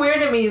something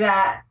weird to me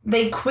that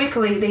they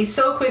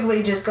so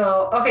quickly just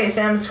go, okay,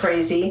 Sam's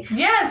crazy.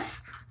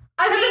 Yes.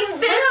 I mean, it's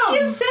Sam. Let's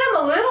give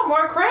Sam a little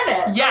more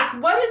credit. Yeah.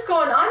 Like, what is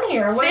going on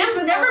here? Sam's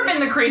never been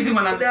the crazy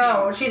one on the team.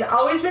 No, she's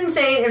always been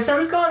saying, if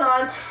something's going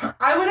on,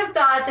 I would have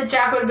thought that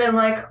Jack would have been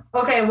like,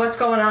 okay, what's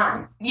going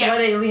on? Yeah.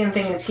 What alien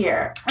thing is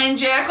here? And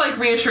Jack, like,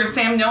 reassures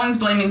Sam no one's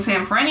blaming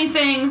Sam for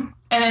anything.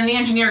 And then the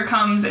engineer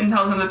comes and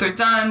tells them that they're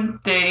done.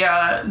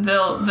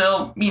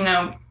 They'll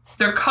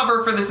their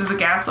cover for this is a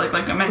gas leak,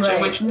 like I mentioned,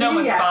 right. Which no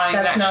one's buying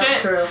that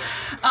shit. True.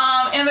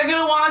 And they're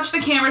going to watch the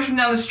cameras from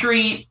down the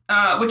street,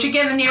 which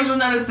again, the neighbors will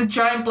notice the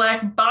giant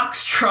black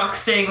box truck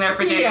staying there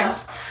for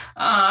days.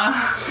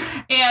 Yeah.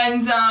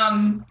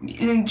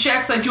 And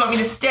Jack's like, do you want me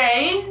to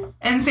stay?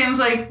 And Sam's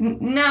like,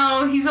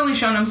 no, he's only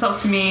shown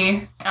himself to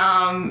me.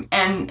 And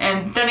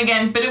then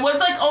again, but it was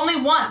like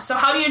only once. So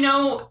how do you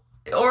know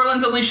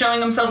Orlin's only showing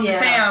himself to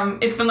Sam?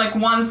 It's been like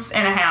once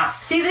and a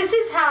half. See,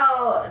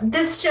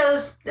 this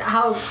shows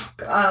how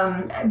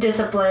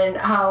disciplined,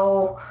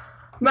 how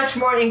much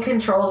more in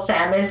control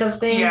Sam is of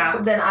things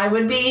than I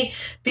would be.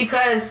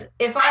 Because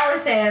if I were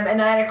Sam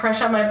and I had a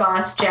crush on my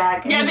boss,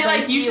 Jack, and he's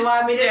like, you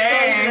want me to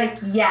stay? She's like,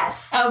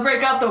 yes. I'll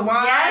break out the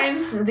wine.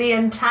 Yes, the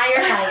entire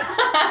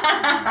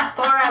night.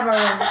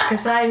 Forever.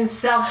 Because I'm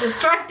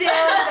self-destructive.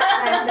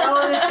 I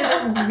know this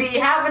shouldn't be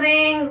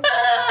happening.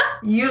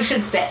 You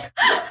should stay.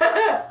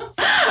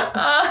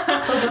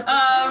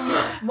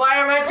 Why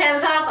are my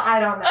pants off? I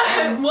don't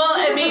know. Well,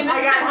 I mean,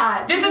 I got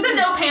hot. This is a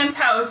no pants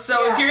house,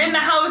 so if you're in the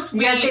house,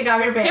 you gotta take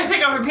off your pants. You have to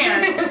take off your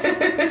pants.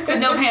 It's a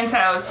no pants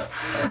house.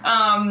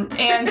 And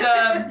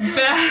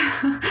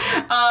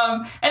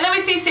then we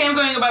see Sam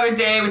going about her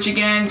day, which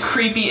again,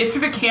 creepy. It's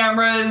through the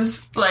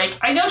cameras. Like,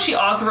 I know she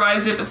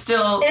authorized it, but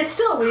still, it's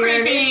still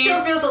weird. Creepy. It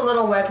still feels a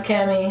little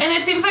webcammy. And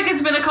it seems like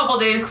it's been a couple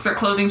days because her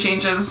clothing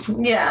changes.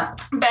 Yeah.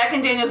 Back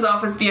in Daniel's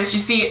office, the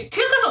SGC, Teal'c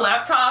has a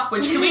laptop.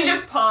 Which can we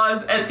just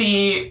pause at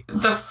the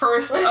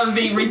first of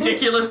the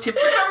ridiculous? For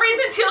some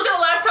reason, Teal'c got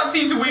a laptop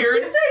seems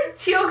weird. It's like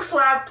Teal'c's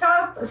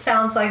laptop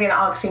sounds like an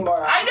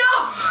oxymoron. I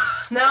know.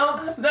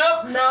 Nope.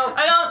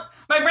 I don't.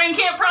 My brain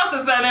can't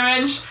process that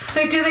image. It's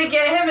like, do they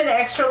get him an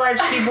extra large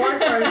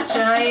keyboard for his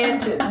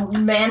giant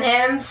man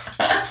hands?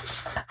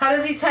 How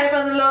does he type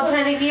on the little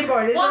tiny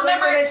keyboard? Is it like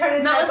when I try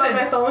to type on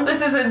my phone?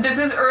 This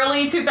is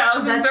early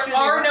 2000s. There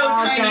are no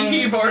tiny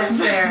keyboards.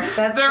 That's fair.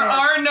 That's there fair.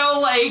 are no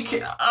like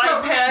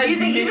iPad. Do you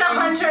think he's a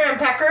hunter and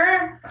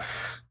pecker?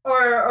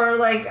 Or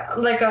does he just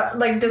like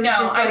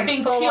I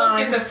think full Teal'c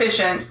on... is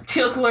efficient.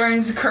 Teal'c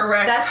learns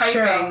correct That's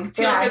typing.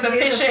 true. Teal'c is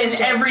efficient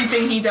in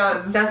everything he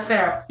does. That's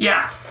fair.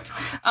 Yeah.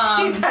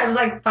 He types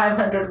like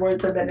 500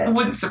 words a minute.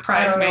 Wouldn't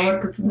surprise me. I don't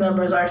know what the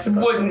numbers are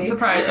supposed to be. Wouldn't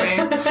surprise me.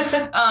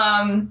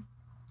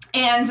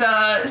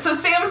 So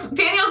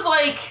Daniel's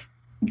like,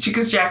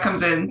 because Jack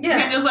comes in. Yeah.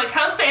 Daniel's like,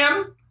 how's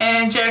Sam?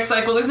 And Jack's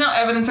like, well, there's no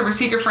evidence of her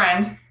secret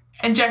friend.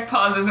 And Jack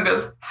pauses and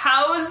goes,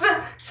 how's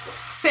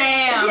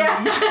Sam?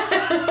 Yeah.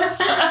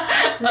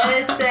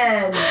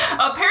 Listen.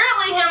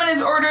 Apparently Hammond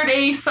has ordered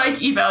a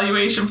psych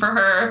evaluation for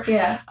her.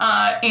 Yeah.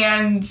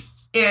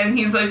 And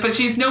he's like, but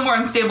she's no more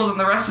unstable than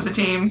the rest of the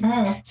team.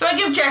 Mm. So I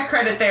give Jack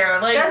credit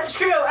there. Like, that's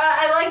true.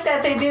 I like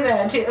that they do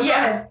that too. Go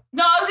ahead.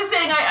 No, I was just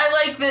saying, I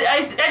like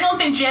that. I don't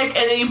think Jack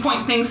at any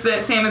point thinks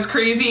that Sam is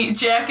crazy.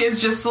 Jack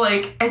is just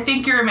like, I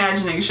think you're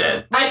imagining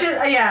shit. Like,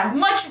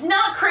 much,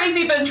 not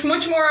crazy, but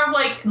much more of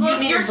like,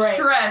 look, you're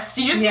stressed.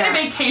 You just need a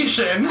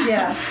vacation.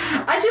 Yeah.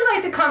 I do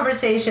like the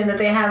conversation that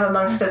they have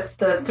amongst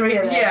the three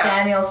of them,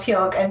 Daniel,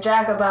 Teal'c, and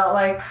Jack, about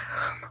like,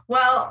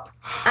 well,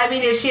 I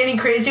mean, is she any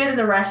crazier than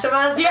the rest of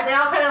us? Yeah. And they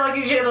all kind of look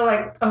at each other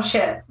like, oh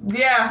shit.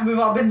 Yeah. We've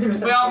all been through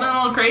something. We've all been a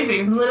little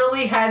crazy.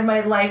 Literally had my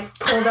life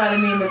pulled out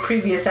of me in the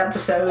previous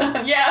episode.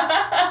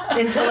 Yeah.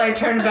 Until I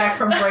turned back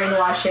from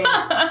brainwashing.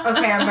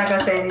 Okay, I'm not going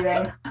to say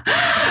anything.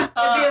 The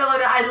other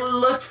one, I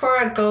looked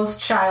for a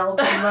ghost child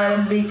and let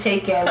him be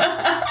taken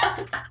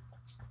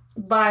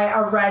by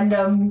a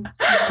random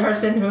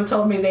person who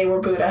told me they were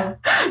Buddha.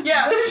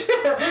 Yeah.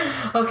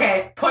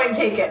 Okay, point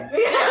taken.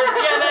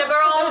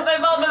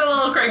 They've all been a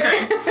little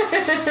cray-cray.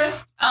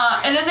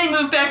 And then they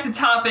move back to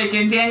topic,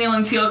 and Daniel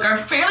and Teal'c are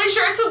fairly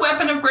sure it's a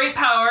weapon of great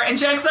power, and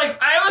Jack's like,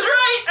 I was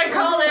right! I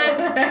called it!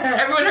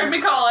 Everyone heard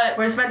me call it.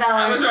 Where's my dollar?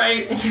 I was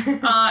right.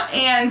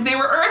 And they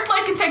were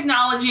Earth-like in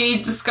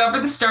technology, discovered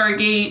the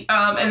Stargate,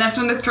 and that's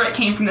when the threat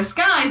came from the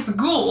skies, the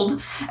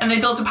Goa'uld, and they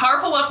built a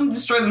powerful weapon to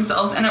destroy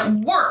themselves, and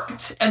it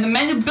worked. And the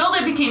men who built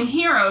it became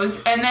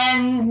heroes, and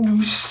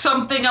then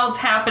something else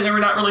happened, and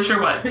we're not really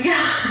sure what.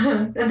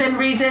 And then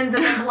reasons,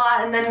 and then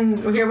plot, and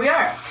then here we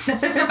are.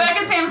 So back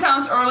at Sam's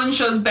house, Orlin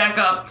shows back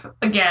up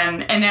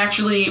again and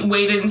actually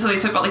waited until they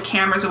took all the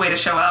cameras away to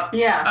show up.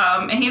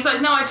 Yeah. And he's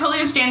like, no, I totally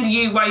understand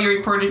why you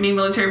reported me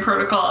military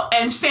protocol.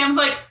 And Sam's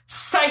like,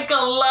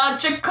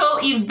 psychological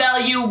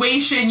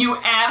evaluation, you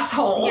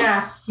asshole.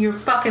 Yeah, you're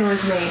fucking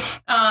with me.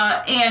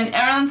 And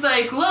Orlin's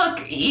like, look,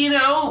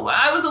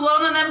 I was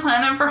alone on that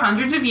planet for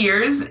hundreds of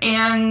years,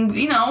 and,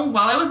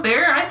 while I was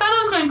there, I thought I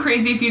was going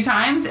crazy a few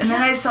times, and then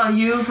I saw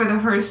you for the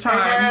first time.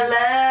 And then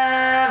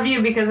I love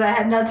you because I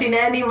had not seen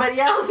anybody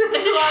else in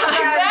this long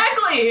time.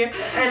 Exactly.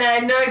 And I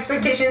had no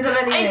expectations of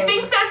anything. I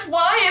think that's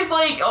why it's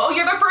like, oh,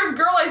 you're the first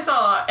girl I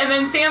saw. And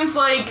then Sam's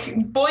like,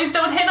 boys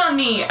don't hit on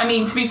me. I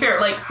mean, to be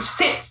fair, like,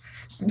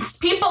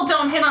 people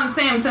don't hit on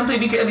Sam simply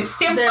because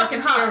Sam's fucking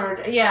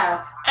hot.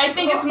 Yeah. I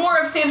think it's more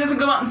if Sam doesn't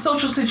go out in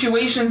social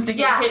situations to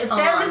get hit on.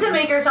 Sam doesn't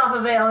make herself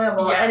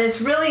available. Yes. And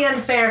it's really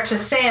unfair to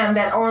Sam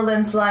that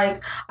Orlin's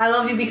like, I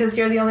love you because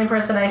you're the only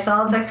person I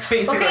saw. It's like,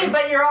 basically. Okay,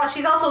 but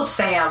she's also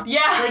Sam.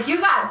 Yeah. Like,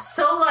 you got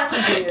so lucky,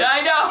 dude.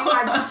 I know. You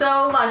got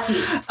so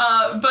lucky.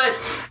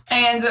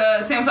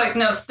 Sam's like,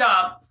 no,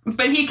 stop.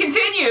 But he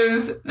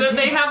continues that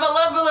they have a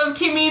level of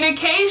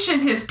communication,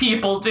 his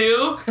people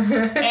do,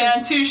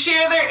 and to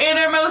share their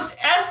innermost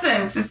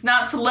essence. It's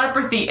not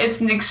telepathy,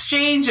 it's an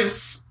exchange of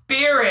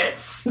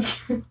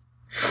spirits.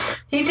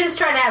 He just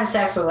tried to have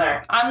sex with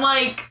her. I'm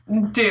like,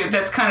 dude,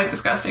 that's kind of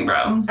disgusting,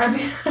 bro. I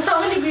mean, how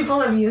many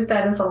people have used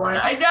that as a line?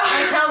 I know.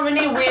 Like, how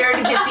many weird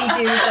hippie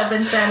dudes up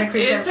in Santa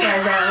Cruz have tried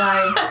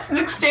that line? It's an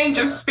exchange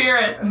of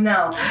spirits.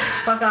 No.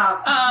 Fuck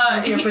off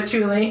with your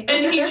patchouli.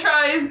 And he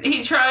tried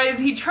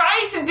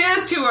to do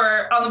this to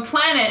her on the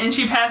planet, and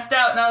she passed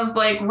out, and I was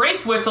like,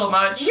 rape whistle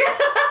much.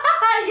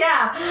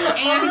 Yeah.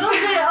 And a little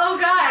bit, oh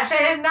gosh,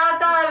 I had not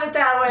thought of it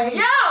that way.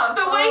 Yeah,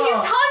 the way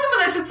he's talking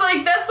about this, it's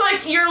like, that's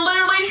like, you're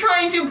literally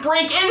trying to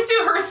break into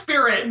her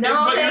spirit, is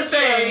what you're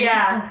saying. You.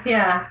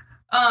 Yeah.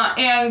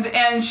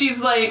 And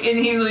she's like, and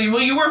he's like,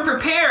 well, you weren't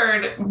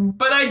prepared,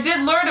 but I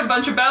did learn a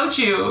bunch about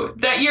you,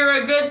 that you're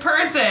a good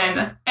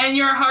person, and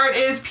your heart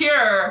is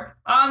pure.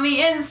 On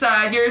the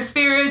inside, your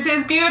spirit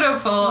is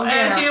beautiful,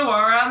 as you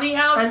are on the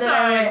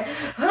outside.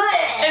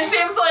 And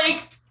Sam's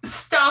like,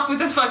 stop with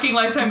this fucking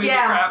Lifetime movie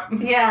crap.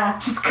 Yeah.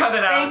 Just cut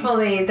it out.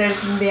 Thankfully, it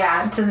doesn't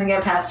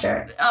get past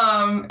her.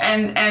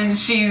 And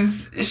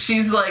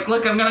she's like,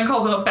 look, I'm gonna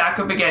call the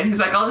backup again. He's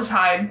like, I'll just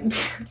hide.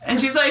 And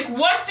she's like,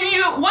 what the fuck do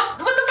you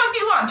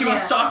want? Do you want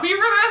to stalk me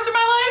for the rest of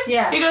my life?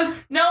 Yeah. He goes,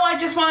 no, I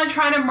just want to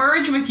try to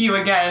merge with you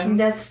again.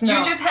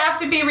 You just have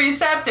to be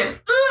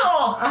receptive.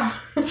 Ugh.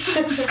 It's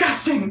just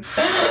disgusting.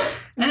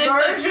 And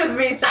merge with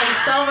me sounds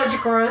so much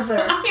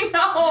grosser. I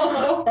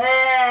know.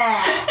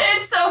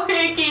 It's so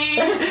icky.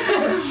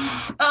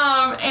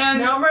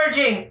 And no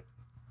merging.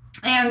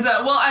 And,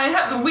 at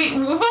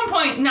one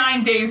point,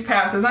 9 days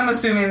passes. I'm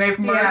assuming they've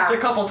merged a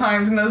couple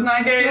times in those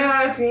 9 days.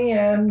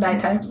 Yeah, 9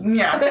 times.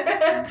 Yeah.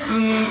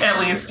 At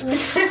least.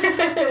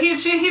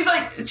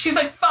 She's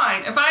like,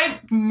 fine, if I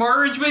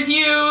merge with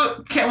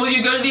you, will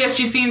you go to the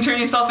SGC and turn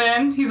yourself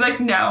in? He's like,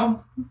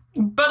 no.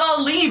 But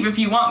I'll leave if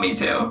you want me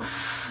to.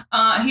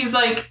 He's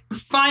like,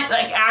 fine,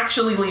 like,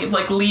 actually leave.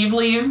 Like,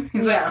 leave.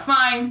 He's like,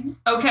 fine.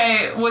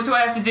 Okay, what do I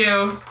have to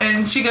do?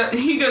 And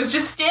he goes,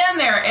 just stand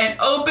there and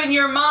open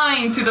your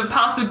mind to the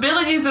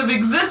possibilities of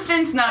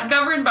existence not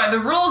governed by the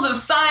rules of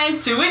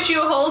science to which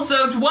you hold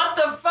so... What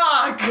the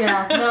fuck?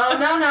 Yeah,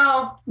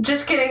 no.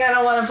 Just kidding, I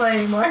don't want to play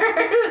anymore.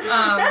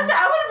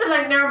 I would have been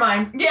like, never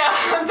mind. Yeah,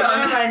 I'm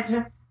done. Never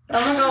mind.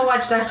 I'm gonna go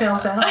watch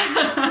DuckTales now.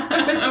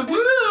 Woo!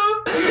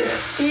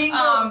 You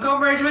can go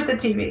merge with the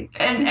TV.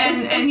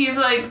 And he's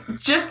like,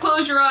 just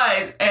close your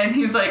eyes. And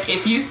he's like,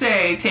 if you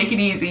say, take it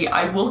easy,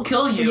 I will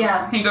kill you.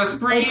 Yeah. He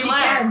goes,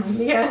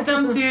 relax. Yeah.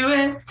 Don't do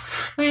it.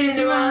 We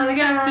do all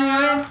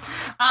gotta do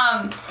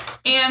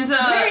it.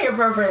 Very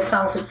appropriate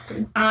Tom.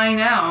 I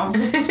know.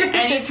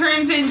 And he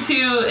turns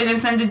into an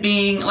ascended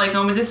being like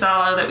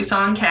Omidasala that we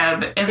saw in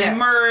Keb. And they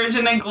merge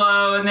and they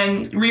glow and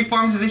then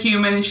reforms as a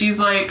human. And she's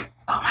like,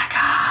 oh my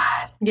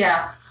god.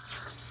 Yeah.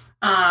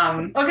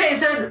 Okay,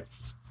 so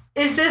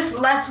is this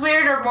less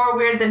weird or more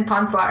weird than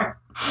Ponfar?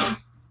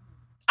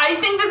 I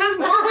think this is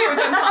more weird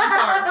than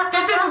Ponfar.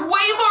 This is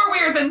way more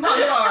weird than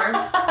Ponfar.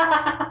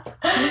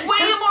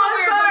 Way more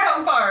weird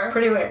than Ponfar.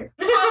 Pretty weird.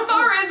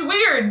 Ponfar is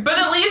weird, but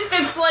at least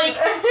it's like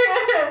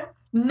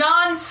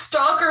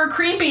non-stalker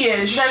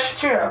creepy-ish. That's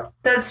true.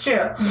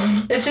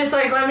 It's just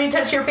like, let me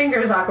touch your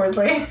fingers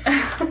awkwardly.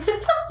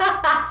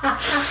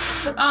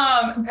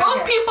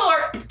 Both people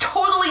are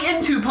totally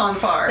into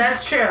Ponfar.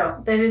 That's true.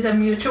 That is a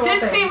mutual thing.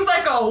 This seems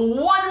like a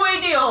one-way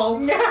deal.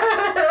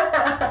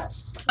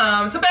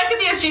 So back at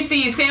the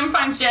SGC, Sam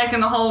finds Jack in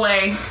the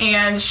hallway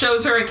and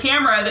shows her a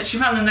camera that she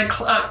found in the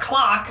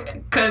clock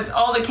because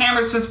all the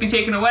cameras supposed to be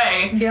taken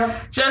away.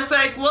 Yep. Just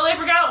like, well, they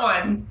forgot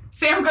one.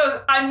 Sam goes,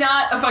 I'm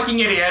not a fucking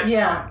idiot.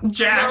 Yeah.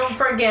 Jack. Don't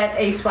forget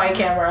a spy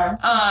camera.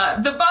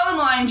 The bottom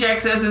line, Jack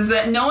says, is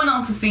that no one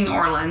else has seen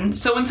Orlin,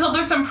 so until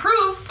there's some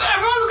proof,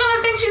 everyone's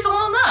gonna think she's a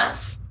little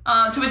nuts.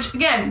 To which,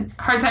 again,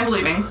 hard time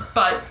believing,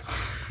 but...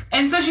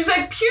 And so she's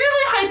like,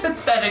 purely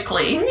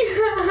hypothetically...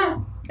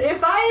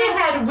 If I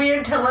had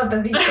weird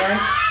telepathy,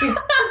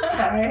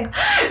 sorry.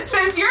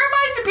 Since you're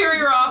my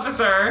superior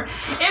officer,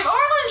 if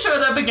Orlin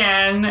showed up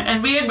again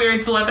and we had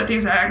weird telepathy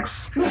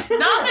sex, not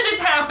that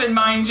it's happened,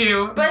 mind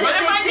you, but if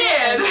I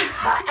did,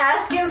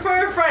 ask him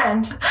for a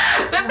friend.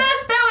 The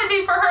best bet would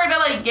be for her to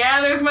like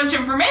gather as much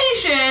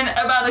information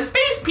about the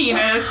space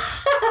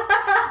penis.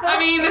 I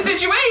mean, the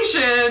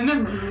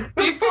situation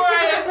before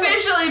I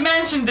officially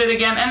mentioned it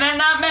again, and then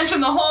not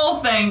mention the whole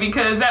thing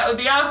because that would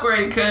be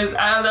awkward. Because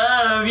I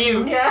love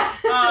you. Yeah.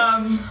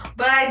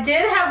 But I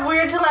did have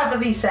weird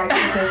telepathy sex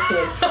with this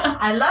dude.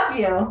 I love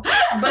you,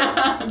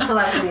 but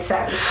telepathy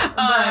sex. But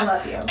I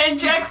love you. And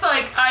Jack's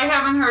like, I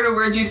haven't heard a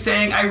word you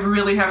saying. I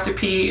really have to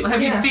pee.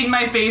 Have you seen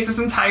my face this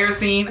entire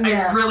scene?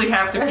 Yeah. I really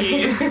have to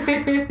pee.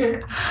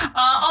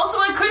 Also,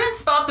 I couldn't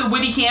spot the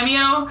witty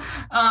cameo.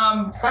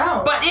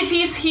 But if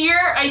he's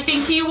here, I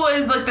think he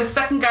was like the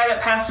second guy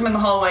that passed him in the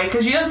hallway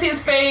because you don't see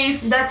his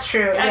face. That's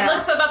true. It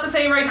looks about the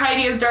same right height.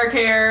 He has dark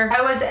hair.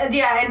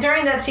 And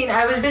during that scene,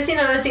 I was busy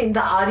noticing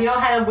the audio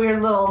had a weird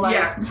little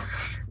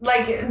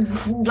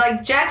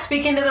like Jack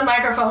speaking to the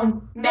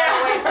microphone, not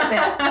away from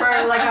it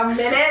for like a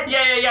minute.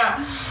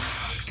 Yeah.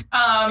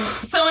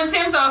 So in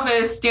Sam's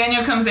office,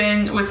 Daniel comes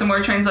in with some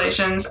more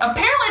translations.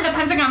 Apparently the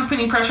Pentagon's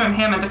putting pressure on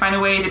Hammond to find a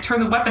way to turn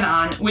the weapon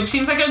on, which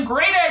seems like a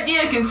great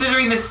idea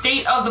considering the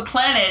state of the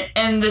planet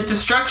and the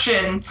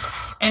destruction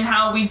and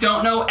how we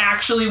don't know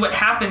actually what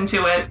happened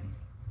to it.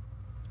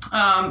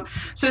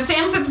 So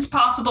Sam says it's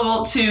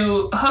possible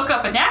to hook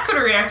up a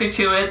Nakoda reactor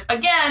to it.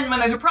 Again, when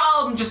there's a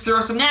problem, just throw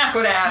some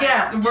Nakoda at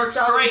it. It works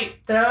great.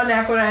 Throw a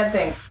Nakoda at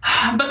thing.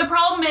 But the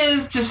problem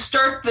is to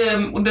start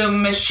the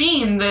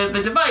machine,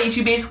 the device,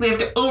 you basically have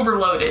to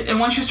overload it. And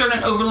once you start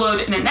an overload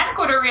in a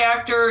Nakoda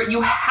reactor,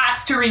 you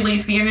have to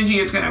release the energy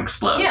it's going to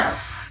explode. Yeah.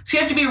 So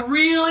you have to be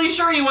really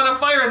sure you want to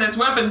fire this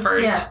weapon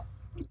first.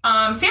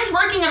 Yeah. Sam's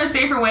working on a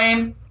safer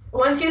way.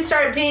 Once you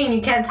start peeing,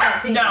 you can't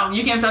stop peeing. No,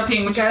 you can't stop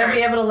peeing. You gotta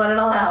be able to let it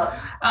all out.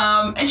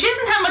 And she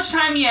doesn't have much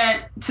time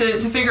yet to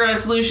figure out a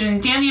solution.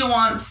 Daniel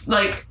wants,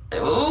 like,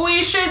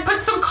 we should put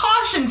some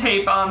caution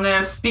tape on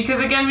this because,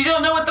 again, we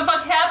don't know what the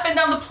fuck happened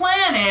on the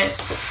planet.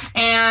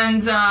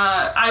 And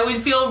I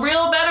would feel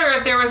real better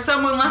if there was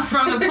someone left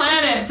from the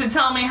planet to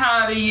tell me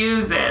how to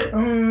use it.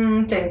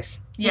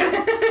 Thanks.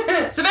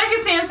 Yeah. So back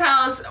at Sam's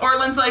house,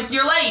 Orlin's like,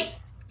 you're late.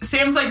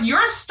 Sam's like,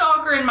 you're a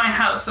stalker in my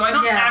house, so I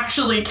don't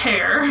actually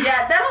care.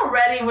 Yeah, that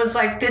already was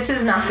like, this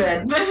is not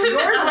good. This is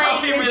your a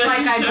late is like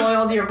I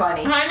boiled your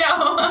bunny. I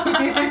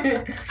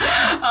know.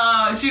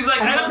 She's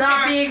like, I don't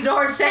not care. Be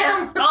ignored,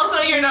 Sam.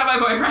 Also, you're not my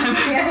boyfriend.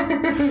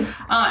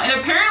 And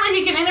apparently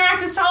he can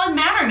interact with Solid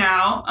Matter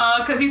now,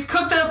 because he's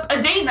cooked up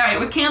a date night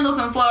with candles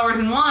and flowers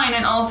and wine,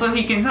 and also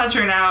he can touch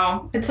her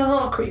now. It's a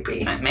little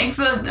creepy. It makes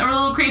it a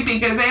little creepy,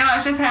 because they are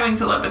just having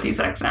telepathy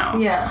sex now.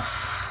 Yeah.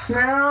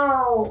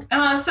 No.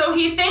 So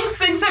he thinks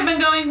things have been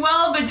going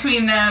well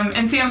between them,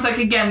 and Sam's like,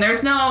 again,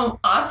 there's no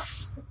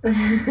us.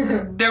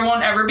 There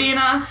won't ever be an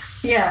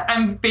us. Yeah.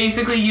 I'm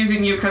basically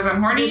using you because I'm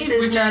horny,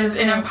 which is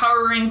an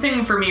empowering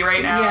thing for me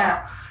right now.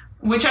 Yeah.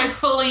 Which I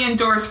fully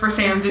endorse for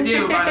Sam to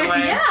do, by the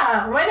way.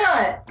 Yeah, why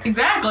not?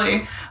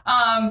 Exactly.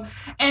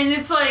 And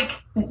it's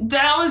like,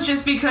 that was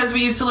just because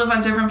we used to live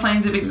on different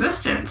planes of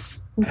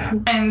existence.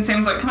 And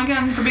Sam's like, come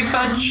again for Big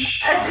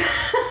Fudge.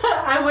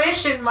 I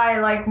wish in my,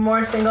 like,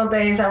 more single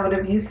days I would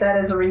have used that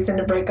as a reason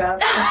to break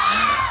up.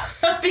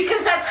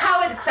 Because that's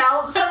how it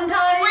felt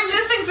sometimes. We're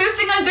just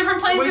existing on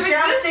different planes of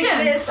existence. We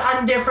just exist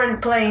on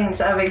different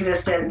planes of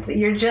existence.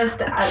 You're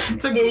just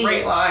It's a idiot.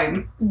 great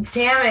line.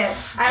 Damn it.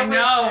 I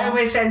know. I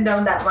wish I'd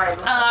known that line.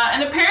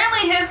 And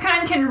apparently his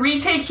kind can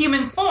retake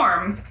human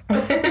form.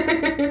 And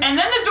then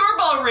the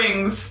doorbell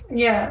rings.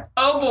 Yeah.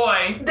 Oh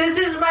boy. This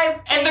is my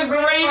And the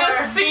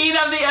greatest scene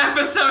of the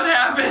episode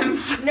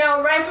happens.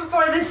 No, right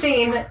before the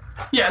scene.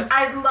 Yes.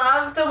 I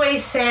love the way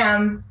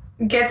Sam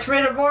gets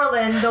rid of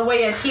Orlin the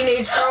way a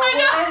teenage girl would.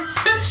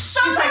 She's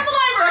like, the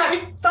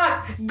library.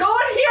 Fuck. Go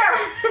in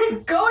here.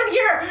 Go in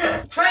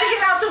here. Try to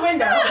get out the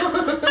window.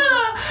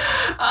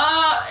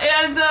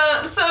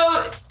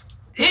 So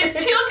it's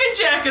Teal'c and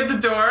Jack at the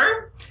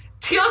door.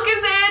 Teal'c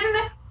is in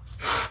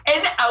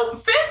an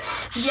outfit.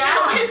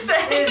 Yeah, we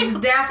say? It's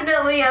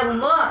definitely a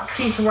look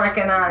he's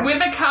working on.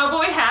 With a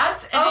cowboy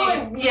hat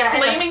and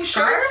flaming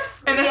shirt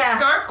and a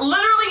scarf.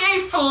 Literally a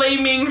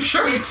flaming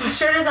shirt. His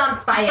shirt is on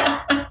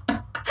fire.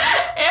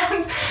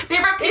 And they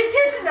repeat. It's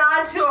his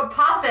nod to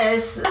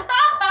Apophis. The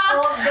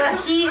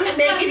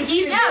naked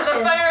heat edition.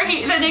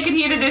 Yeah, the naked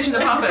heat edition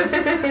of Apophis.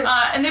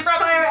 And they brought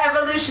Fire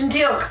Evolution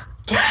Teal'c.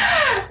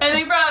 Yes. And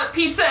they brought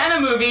pizza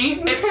and a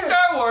movie. It's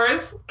Star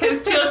Wars,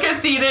 because Teal'c has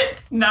seen it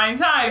 9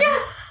 times. Yeah.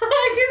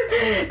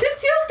 To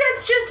Teal'c,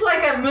 that's just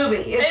like a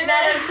movie. It's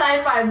not a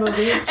sci-fi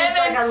movie. It's just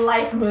like a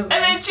life movie.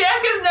 And then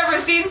Jack has never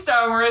seen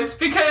Star Wars,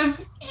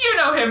 because you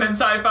know him in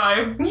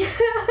sci-fi.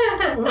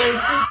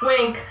 Wink,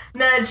 wink,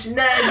 nudge,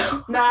 nudge,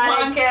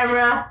 nod,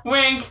 camera.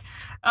 Wink.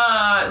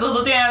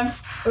 Little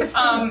dance.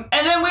 And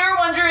then we were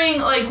wondering,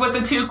 like, what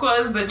the toque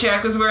was that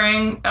Jack was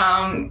wearing.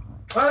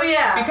 Oh,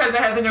 yeah. Because I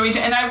had the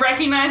Norwegian, and I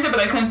recognized it, but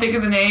I couldn't think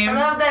of the name. I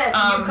love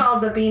that you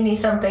called the beanie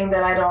something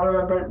that I don't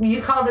remember.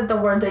 You called it the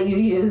word that you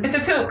used. It's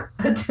a toque.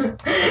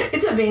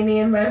 It's a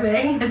beanie in my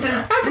bag. I'm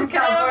from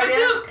California.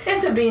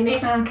 It's a beanie.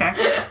 Okay.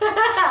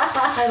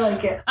 I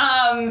like it.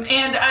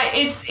 And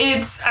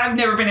I've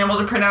never been able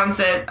to pronounce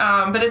it,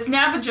 but it's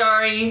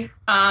Napajari.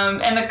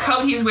 And the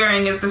coat he's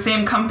wearing is the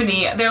same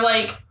company.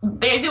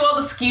 They do all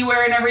the ski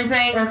wear and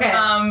everything.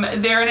 Okay.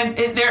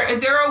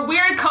 They're a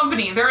weird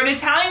company. They're an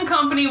Italian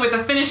company with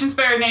a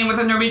Finnish-inspired name with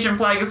a Norwegian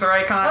flag as their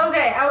icon.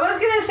 Okay, I was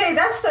gonna say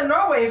that's the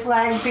Norway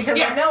flag because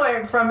I know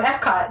it from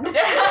Epcot.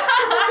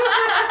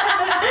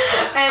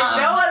 And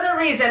no other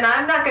reason.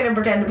 I'm not gonna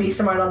pretend to be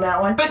smart on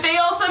that one. But they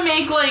also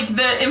make like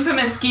the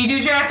infamous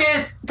Ski-Doo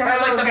jacket that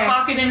has like the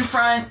pocket in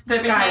front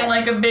that became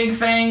like a big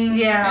thing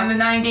in the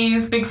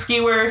 90s, big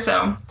ski wear.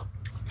 So.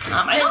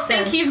 I don't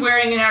think he's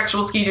wearing an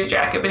actual Ski-Doo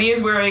jacket, but he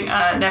is wearing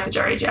a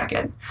Napajari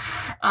jacket.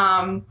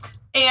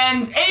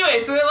 And anyway,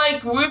 so they're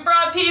like, we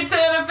brought pizza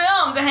and a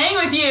film to hang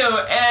with you.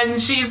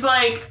 And she's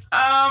like,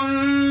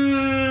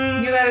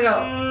 you gotta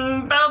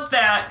go. About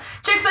that.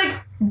 Jack's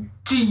like,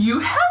 do you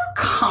have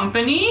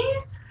company?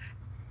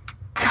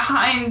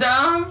 Kind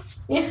of.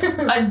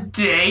 A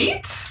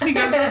date?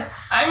 Because,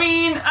 I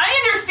mean,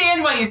 I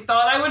understand why you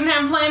thought I wouldn't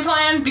have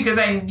plans because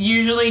I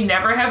usually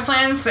never have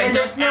plans. I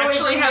don't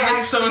actually have a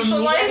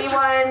social life.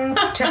 Anyone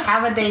to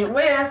have a date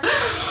with.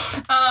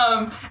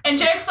 And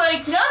Jack's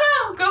like, no,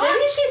 go on.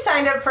 Maybe she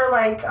signed up for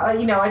like,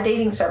 a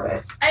dating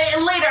service.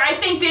 And later, I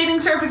think dating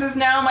services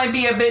now might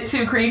be a bit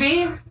too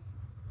creepy.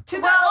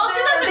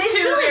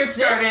 2002 they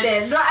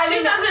started.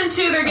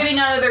 2002 they're getting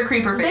out of their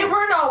creeper phase. They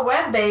weren't all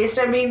web-based.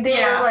 I mean,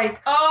 they were like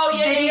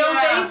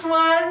video-based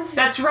ones.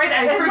 That's right.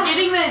 I'm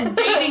forgetting that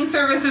dating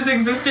services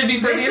existed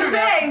before the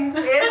internet.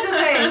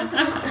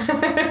 It's a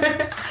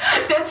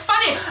thing. That's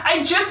funny.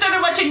 I just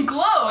started watching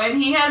Glow,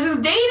 and he has his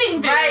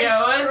dating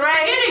video at the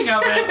beginning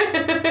of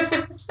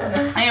it.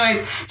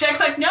 Anyways, Jack's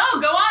like, no,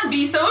 go on,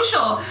 be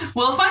social.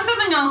 We'll find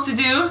something else to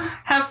do.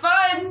 Have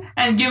fun.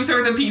 And gives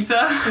her the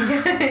pizza.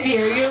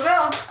 Here you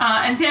go.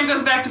 And Sam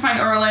goes back to find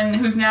Orlin,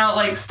 who's now,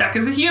 like, stuck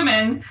as a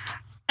human.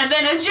 And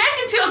then as Jack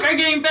and Teal'c are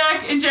getting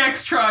back in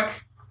Jack's truck,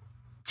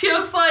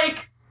 Teal'c's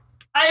like,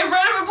 I have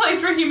read of a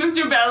place where humans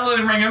do battle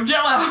in a ring of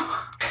jello. And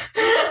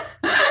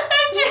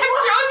Jack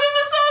throws him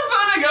the cell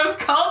phone and goes,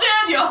 call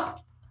Daniel.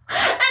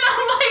 And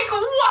I'm like,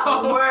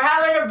 whoa. We're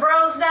having a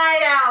bros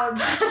night out.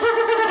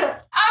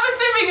 I'm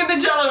assuming that the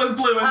Jello was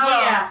blue as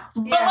well. Yeah.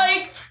 But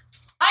like,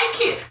 I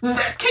can't.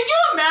 Can you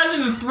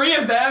imagine the three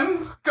of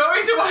them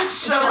going to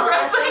watch Jello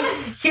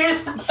wrestling?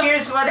 Here's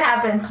what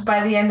happens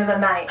by the end of the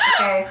night.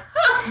 Okay.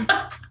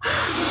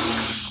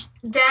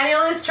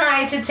 Daniel is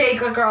trying to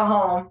take a girl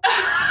home.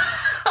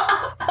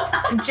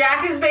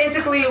 Jack is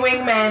basically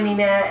wingmanning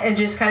it and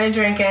just kind of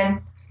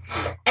drinking.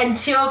 And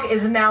Teal'c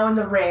is now in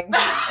the ring.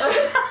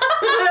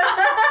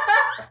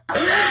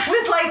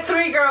 With like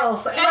 3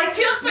 girls. And like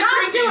Teal'c's been not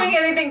drinking. doing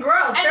anything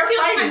gross. And They're Teal'c's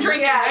fighting. been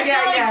drinking. Yeah,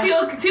 I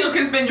feel like Teal'c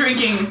has been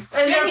drinking.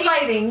 And they're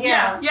fighting,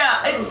 yeah.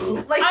 Yeah, it's...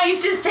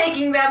 He's just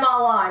taking them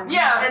all on.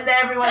 Yeah. And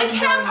everyone's like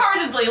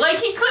half-heartedly. Like,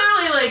 he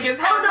clearly, like, is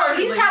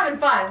half-heartedly. Oh, no, he's having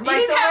fun. Like,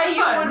 he's the having way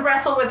you fun. would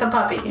wrestle with a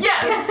puppy.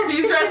 Yes,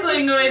 he's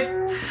wrestling with...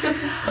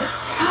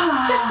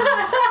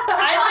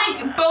 I,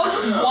 like, both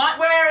want...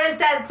 Where is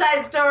that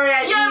side story?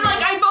 I'm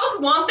like, I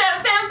both want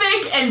that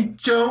fanfic and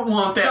don't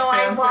want that fanfic. No,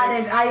 I want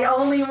it. I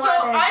only want it. So,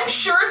 I'm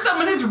sure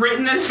someone has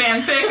written this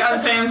fanfic on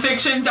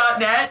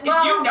fanfiction.net.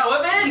 Well, if you know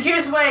of it.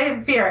 Here's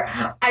my fear.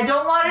 I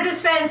don't want it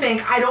as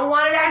fanfic. I don't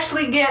want it to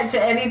actually get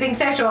to anything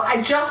sexual.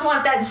 I just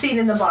want that scene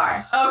in the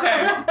bar.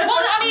 Okay. Well,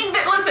 I mean,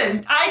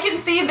 listen, I can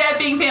see that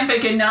being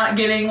fanfic and not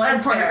getting, like,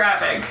 That's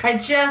pornographic. Fair. I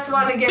just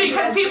want to get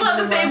Because people have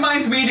the same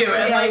minds we do.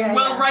 And,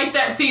 we'll write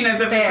that scene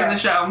as if it's in the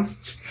show.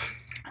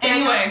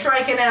 Anyway.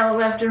 Striking out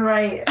left and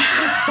right.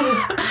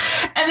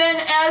 And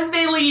then as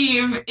they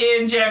leave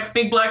in Jack's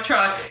big black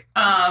truck,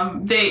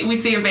 we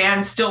see a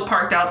van still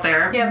parked out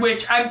there. Yep.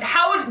 Which,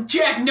 how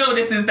Jack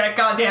notices that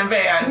goddamn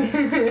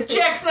van.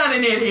 Jack's not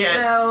an idiot.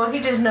 No,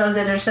 he just knows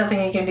that there's something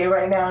he can do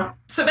right now.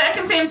 So back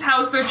in Sam's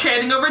house, they're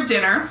chatting over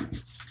dinner.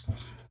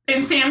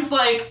 And Sam's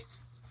like,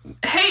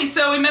 hey,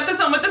 so we met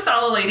this Oma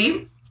Desala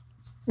lady.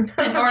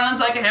 And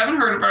Orland's like, I haven't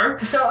heard of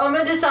her. So Oma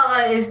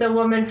Desala is the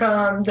woman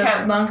from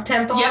the monk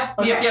temple? Yep,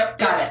 okay, yep.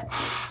 Got it.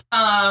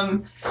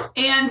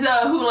 And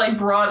who, like,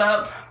 brought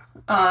up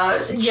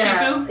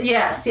Shifu?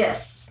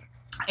 Yes.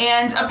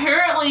 And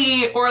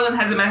apparently Orland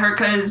hasn't met her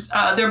because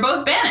they're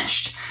both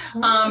banished.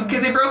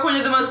 Because they broke one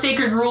of the most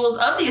sacred rules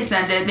of the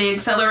Ascended. They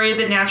accelerated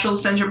the natural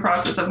ascension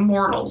process of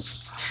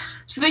mortals.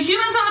 So the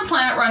humans on the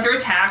planet were under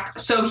attack,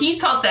 so he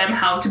taught them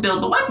how to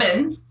build the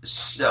weapon.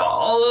 So,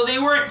 although they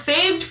weren't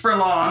saved for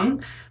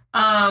long,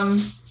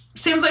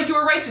 seems like you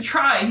were right to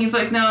try. And he's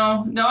like,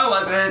 no, I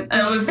wasn't.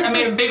 I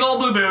made a big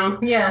old boo-boo.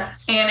 Yeah.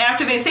 And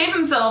after they saved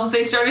themselves,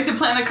 they started to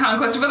plan the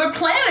conquest of other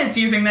planets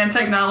using that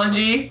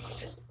technology.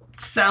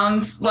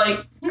 Sounds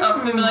like a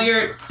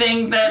familiar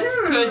thing that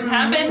could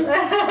happen.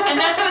 And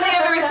that's when the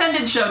other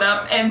Ascended showed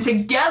up, and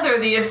together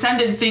the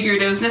Ascended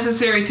figured it was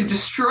necessary to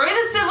destroy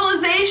the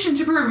civilization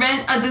to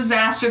prevent a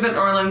disaster that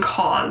Orland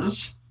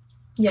caused.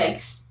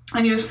 Yikes.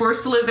 And he was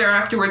forced to live there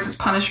afterwards as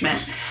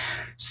punishment.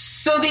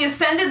 So the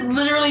Ascended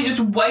literally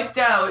just wiped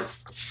out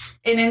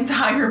an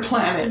entire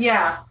planet.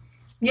 Yeah.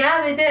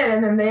 Yeah, they did,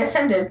 and then they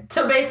ascended.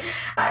 So the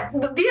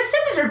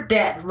Ascended are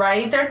dead,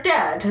 right? They're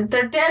dead.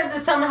 They're dead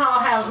that somehow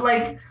have,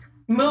 like,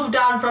 moved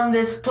on from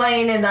this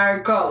plane and are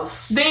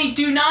ghosts. They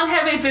do not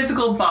have a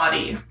physical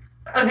body.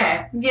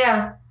 Okay,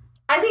 yeah.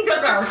 I think they're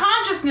ghosts. But ghosts. their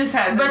consciousness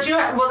has But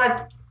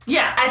that's...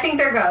 Yeah. I think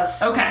they're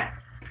ghosts. Okay.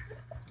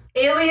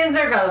 Aliens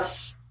are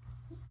ghosts.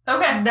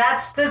 Okay.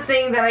 That's the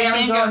thing that I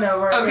keep going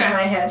over in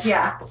my head.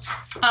 Yeah.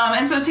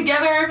 And so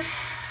together...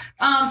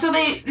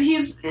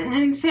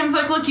 and Sam's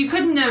like, look, you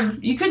couldn't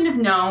have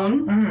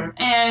known. Mm-hmm.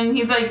 And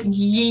he's like,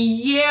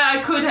 yeah,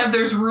 I could have.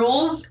 There's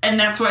rules, and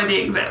that's why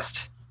they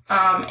exist.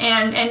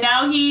 And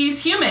now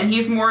he's human.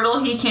 He's mortal.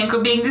 He can't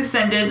go being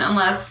descended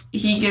unless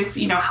he gets,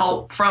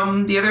 help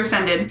from the other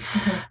Ascended.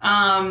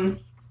 Mm-hmm.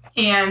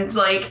 And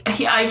like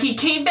he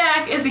came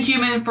back as a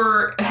human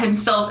for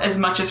himself as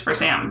much as for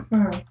Sam.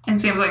 Mm-hmm.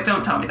 And Sam's like,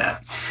 don't tell me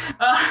that.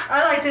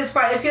 I like this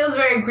part. It feels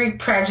very Greek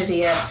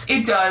tragedy-esque.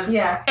 It does.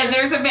 Yeah. And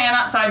there's a van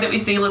outside that we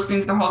see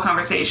listening to the whole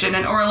conversation.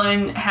 And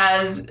Orland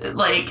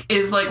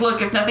is like,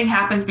 look, if nothing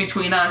happens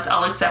between us,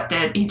 I'll accept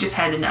it. He just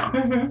had to know.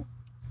 Mm-hmm.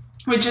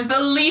 Which is the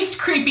least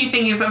creepy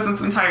thing he says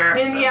this entire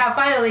episode. And yeah,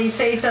 finally,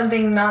 say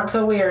something not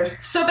so weird.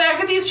 So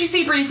back at the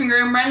SGC briefing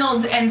room,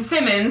 Reynolds and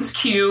Simmons,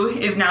 Q,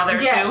 is now there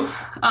too.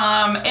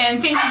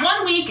 And thinks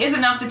 1 week is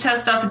enough to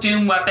test out the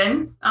Doom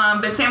weapon.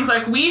 But Sam's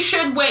like, we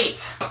should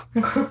wait.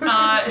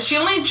 She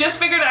only just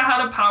figured out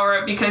how to power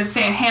it because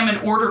Sam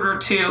Hammond ordered her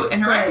to.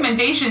 And her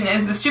recommendation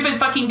is the stupid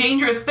fucking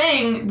dangerous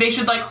thing. They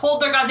should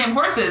hold their goddamn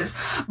horses.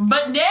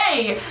 But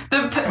nay,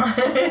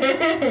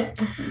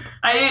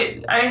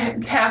 I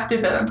half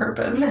did that on purpose.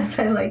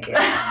 I like it.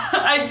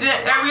 I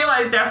did. I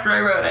realized after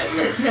I wrote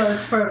it. No,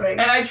 it's perfect.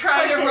 And I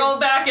tried to roll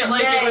back it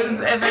like it was,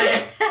 and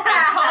then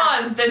I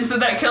paused, and so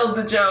that killed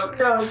the joke.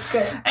 No, it's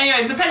good.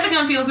 Anyways, the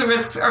Pentagon feels the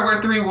risks are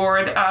worth the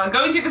reward.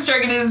 Going through the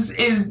Stargate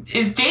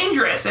is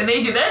dangerous, and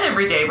they do that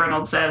every day,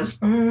 Reynolds says.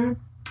 Mm-hmm.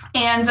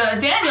 And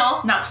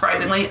Daniel, not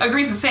surprisingly,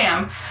 agrees with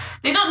Sam.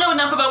 They don't know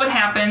enough about what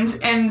happened,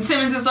 and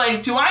Simmons is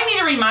like, do I need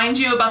to remind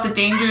you about the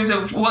dangers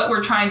of what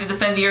we're trying to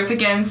defend the Earth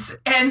against?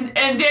 And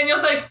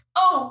Daniel's like,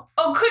 oh,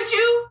 could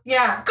you?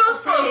 Yeah. Go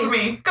slow for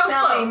me. Go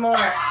Tell slow. me more.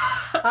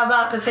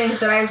 about the things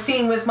that I've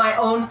seen with my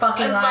own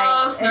fucking I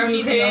eyes. love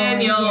Snarky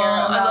Daniel.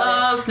 I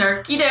love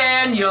Snarky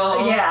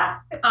Daniel. Yeah.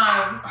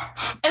 And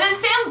then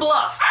Sam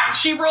bluffs.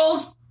 She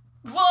rolls,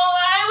 well,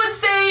 I would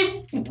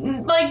say,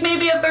 like,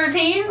 maybe a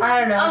 13.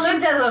 I don't know. She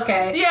This- says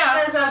okay.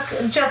 Yeah. She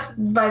says just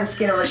by the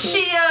skin of her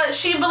teeth.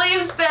 She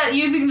believes that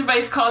using the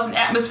device caused an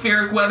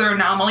atmospheric weather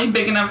anomaly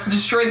big enough to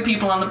destroy the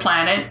people on the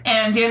planet.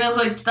 And Daniel's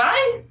like, did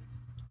I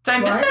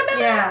miss that bit?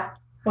 Yeah.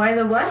 Why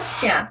the what?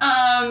 Yeah.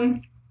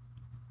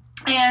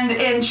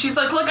 And she's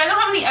like, look, I don't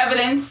have any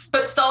evidence,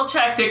 but stall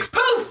tactics.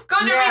 Poof! Go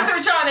do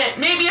research on it.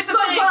 Maybe it's a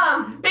thing.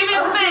 Maybe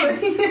it's a thing.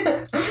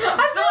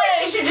 I feel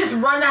like she should just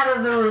run out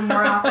of the room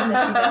more often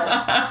than she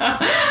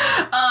does.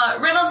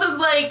 Reynolds is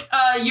like,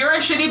 you're a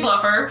shitty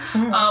bluffer.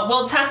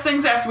 We'll test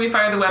things after we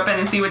fire the weapon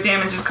and see what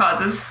damage it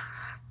causes.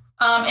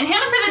 And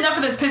Hammond's had enough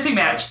of this pissing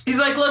match. He's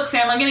like, look,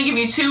 Sam, I'm going to give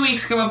you 2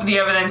 weeks to come up with the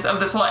evidence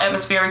of this whole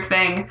atmospheric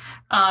thing.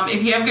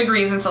 If you have good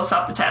reasons, I'll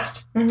stop the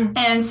test.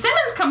 And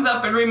Simmons comes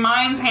up and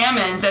reminds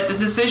Hammond that the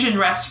decision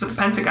rests with the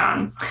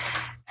Pentagon.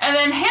 And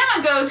then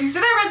Hammond goes, you see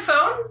that red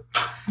phone?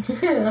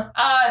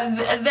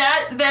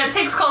 That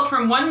takes calls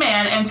from one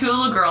man and 2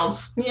 little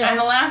girls. Yeah. And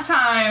the last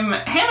time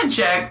Hammond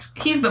checked,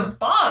 he's the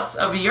boss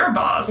of your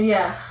boss.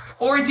 Yeah.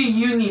 Or do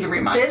you need a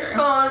reminder? This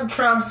phone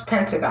trumps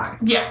Pentagon.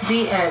 Yeah.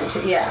 The end.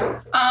 Yeah.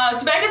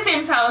 So back at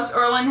Sam's house,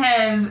 Orlin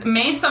has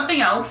made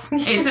something else.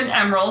 It's an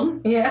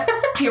emerald. Yeah.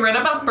 He read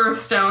about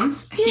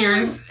birthstones.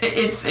 Here's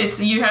it's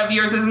you have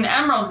yours as an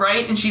emerald,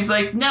 right? And she's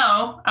like,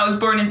 no, I was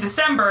born in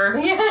December.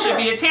 Yeah. Should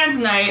be a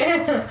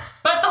tanzanite.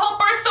 But the whole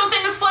birthstone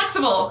thing is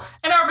flexible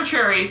and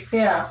arbitrary.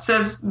 Yeah.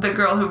 Says the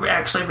girl who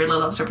actually really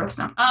loves her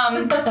birthstone.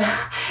 And the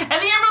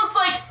emerald's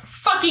like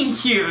fucking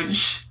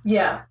huge.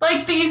 Yeah.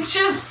 Like it's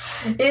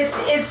just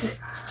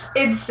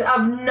It's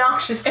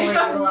obnoxiously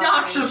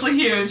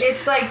huge.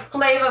 It's like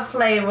Flava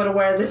Flav would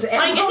wear this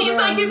Like emerald he's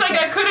around like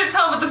I couldn't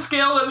tell what the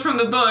scale was from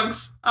the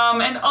books.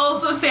 And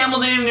also Sam will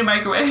need a new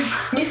microwave.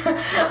 I feel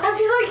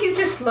like he's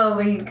just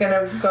slowly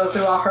gonna go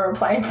through all her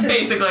appliances.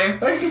 Basically.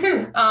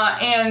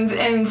 And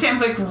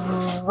Sam's like,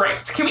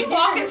 right. Can we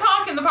walk and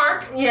talk in the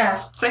park?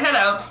 Yeah. So head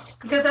out.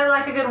 Because I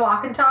like a good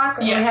walk and talk.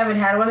 And Yes. we haven't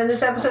had one in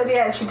this episode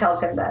yet. She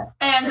tells him that.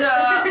 And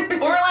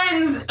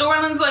Orlin's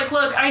like,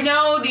 look, I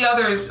know the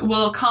others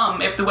will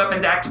come if the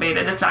weapon's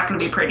activated. It's not going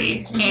to be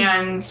pretty.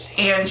 And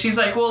she's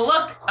like, well,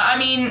 look, I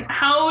mean,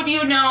 how do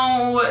you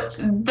know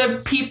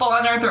the people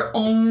on Earth are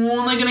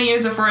only going to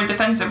use it for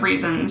defensive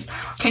reasons?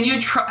 How can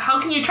you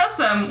trust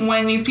them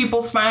when these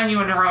people spy on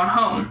you in your own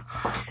home?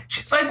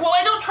 She's like, well,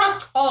 I don't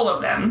trust all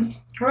of them.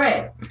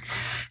 Right.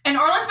 And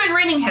Orlin's been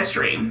reading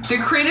history. The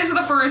creators of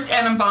the first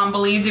atom bomb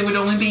believed it would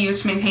only be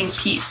used to maintain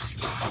peace.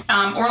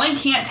 Orlin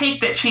can't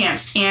take that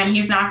chance, and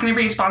he's not going to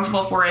be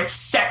responsible for a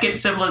second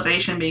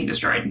civilization being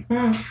destroyed.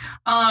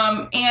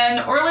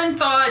 And Orlin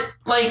thought,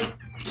 like,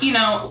 you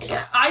know,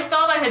 I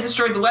thought I had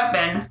destroyed the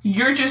weapon.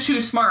 You're just too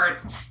smart,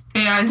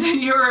 and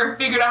you're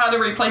figured out how to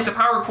replace a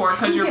power cord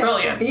because you're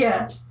brilliant.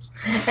 Yeah.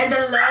 And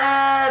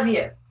I love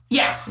you.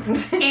 Yeah.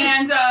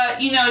 And,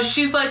 you know,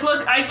 she's like,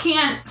 look, I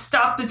can't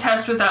stop the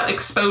test without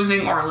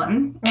exposing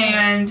Orlin.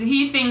 And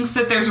he thinks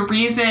that there's a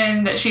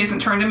reason that she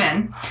hasn't turned him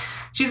in.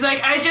 She's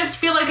like, I just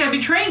feel like I'm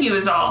betraying you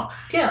is all.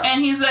 Yeah.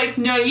 And he's like,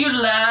 no, you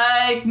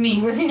like me.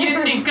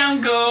 You think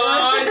I'm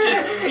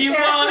gorgeous. You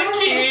want to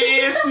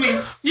kiss me.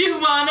 You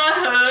want to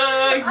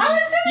hug me. I was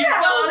thinking You that.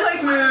 I want was to like,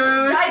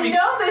 smooch I me.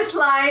 know this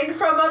line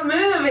from a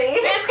movie.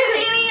 It's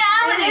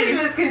congeniality. It is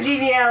with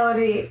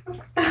congeniality.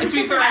 To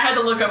be fair, I had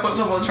to look up what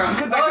was wrong.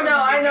 Oh no,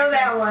 I know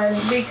that one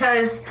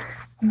because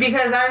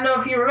I don't know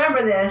if you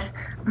remember this,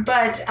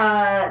 but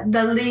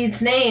the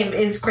lead's name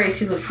is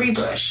Gracie Lou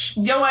Freebush.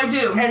 Yo, I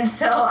do. And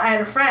so I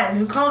had a friend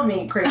who called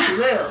me Gracie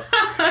Lou.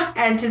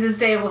 And to this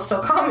day will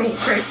still call me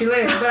Gracie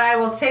Lou. But I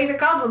will take the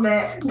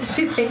compliment.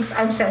 She thinks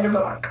I'm Sandra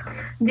Bullock.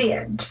 The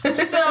end.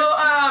 So,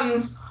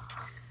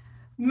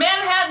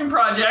 Manhattan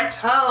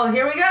Project. Oh,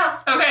 here we go.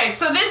 Okay,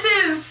 so this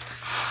is...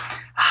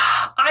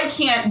 I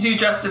can't do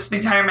justice to the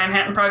entire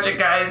Manhattan Project,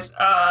 guys.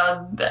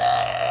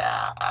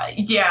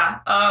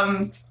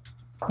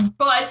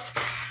 But...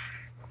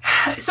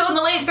 So in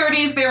the late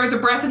 30s, there was a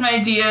breath of an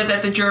idea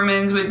that the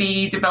Germans would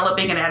be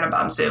developing an atom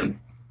bomb soon.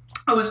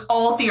 It was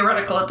all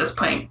theoretical at this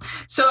point.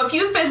 So a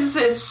few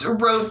physicists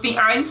wrote the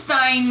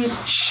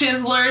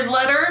Einstein-Shizlard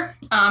letter,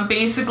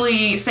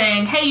 basically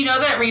saying, hey, you know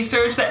that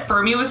research that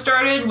Fermi was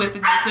started with the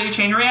nuclear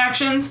chain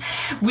reactions?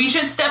 We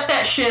should step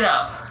that shit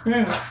up.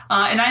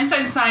 And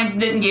Einstein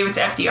signed it and gave it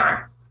to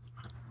FDR.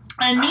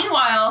 And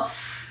meanwhile...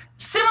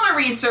 Similar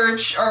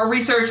research, or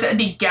research that would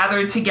be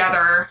gathered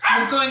together,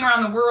 was going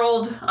around the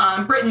world,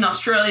 Britain,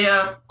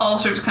 Australia, all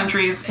sorts of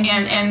countries,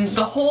 and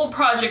the whole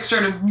project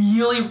started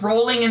really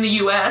rolling in the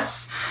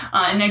U.S.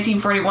 In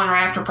 1941,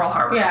 right after Pearl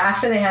Harbor. Yeah,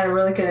 after they had a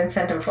really good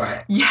incentive for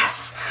it.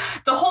 Yes.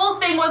 The whole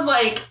thing was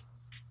like,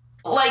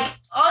 like,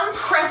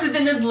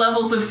 unprecedented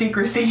levels of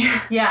secrecy.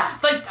 Yeah.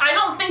 Like, I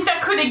don't think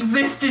that could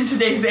exist in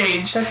today's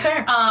age. That's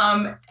fair.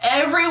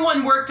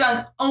 Everyone worked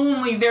on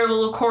only their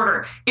little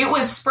quarter. It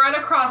was spread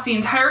across the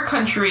entire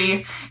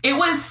country. It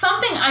was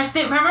something, I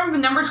think, if I remember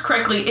the numbers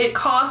correctly, it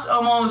cost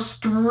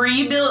almost $2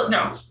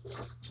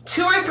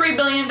 or $3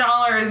 billion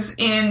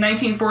in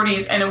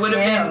 1940s, and it would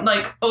have been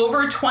like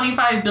over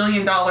 $25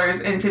 billion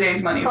in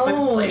today's money with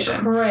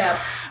inflation. Crap.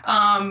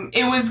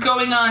 It was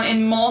going on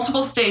in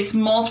multiple states,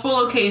 multiple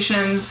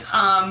locations.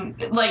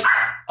 Like,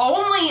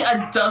 only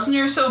a dozen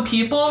or so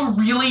people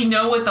really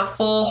know what the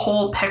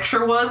whole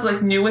picture was,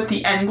 like, knew what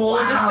the end goal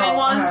of this thing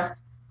was.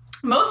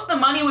 Most of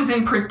the money was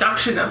in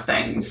production of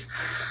things.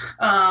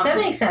 That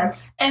makes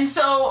sense. And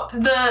so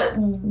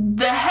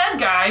the head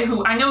guy,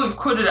 who I know we've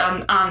quoted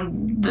on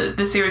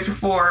the series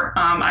before,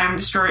 I Am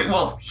Destroyed,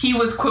 well, he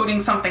was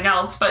quoting something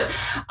else, but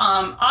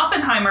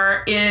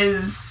Oppenheimer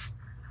is...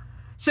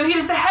 So he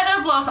was the head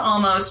of Los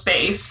Alamos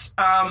base,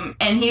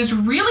 and he's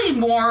really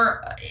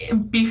more,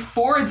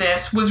 before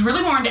this, was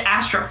really more into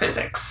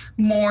astrophysics,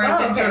 more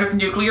than sort of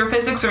nuclear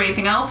physics or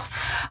anything else.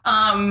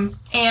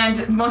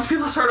 And most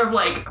people sort of,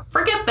 like,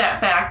 forget that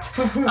fact.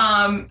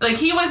 Like,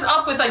 he was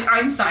up with, like,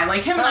 Einstein.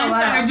 Like, him and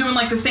Einstein are doing,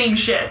 like, the same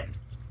shit.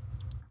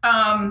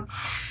 And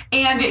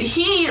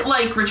he,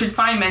 like Richard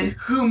Feynman,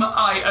 whom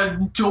I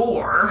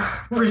adore,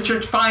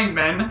 Richard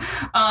Feynman,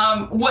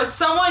 was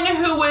someone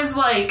who was,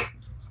 like...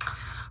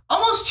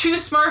 almost too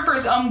smart for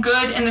his own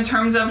good in the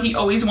terms of he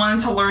always wanted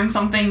to learn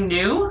something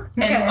new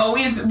and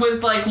always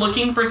was, like,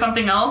 looking for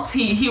something else.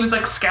 He was,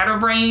 like,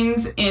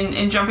 scatterbrains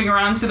in jumping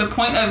around to the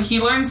point of he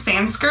learned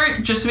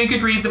Sanskrit just so he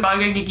could read the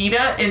Bhagavad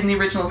Gita in the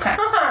original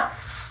text.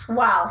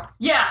 Wow.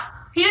 Yeah.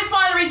 He just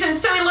wanted to read it,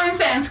 so he learned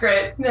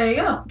Sanskrit. There you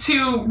go.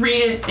 To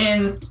read it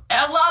in...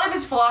 A lot of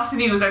his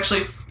philosophy was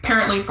actually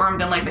apparently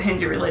formed in, like, the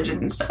Hindu religion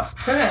and stuff.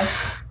 Okay.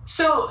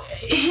 So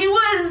he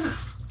was...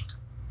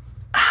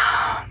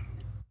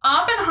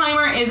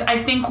 Oppenheimer is,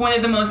 I think, one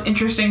of the most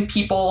interesting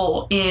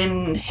people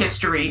in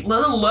history,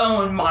 let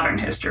alone modern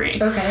history.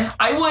 Okay.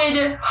 I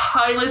would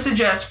highly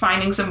suggest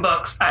finding some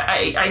books.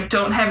 I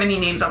don't have any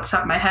names off the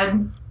top of my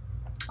head.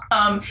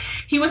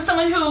 He was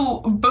someone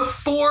who,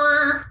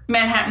 before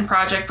Manhattan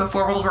Project,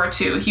 before World War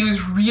II, he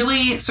was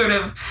really sort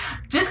of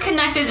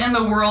disconnected in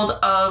the world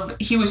of,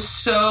 he was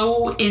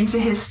so into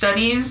his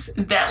studies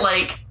that,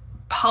 like,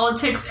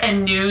 politics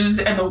and news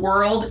and the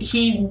world,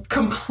 he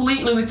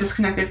completely was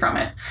disconnected from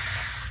it.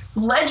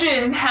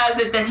 Legend has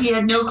it that he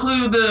had no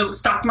clue the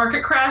stock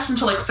market crashed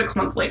until, like, 6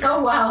 months later.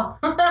 Oh,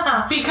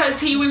 wow. Because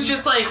he was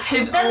just, like,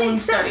 his own That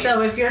makes sense,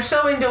 though. If you're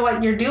so into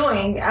what you're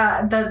doing,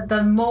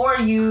 the more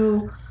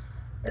you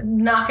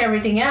knock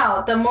everything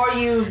out, the more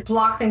you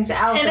block things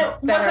out. And it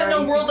wasn't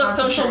the world of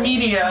social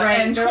media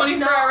and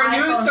 24-hour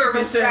news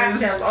services.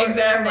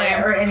 Exactly.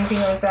 Or anything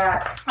like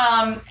that.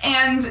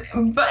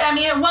 But I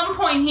mean, at one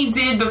point he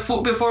did,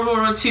 before World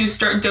War II,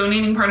 start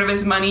donating part of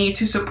his money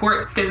to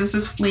support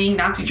physicists fleeing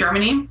Nazi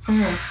Germany.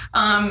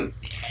 Mm-hmm.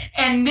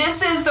 And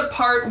this is the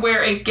part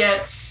where it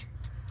gets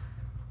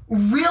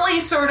really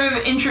sort of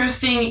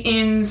interesting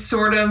in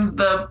sort of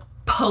the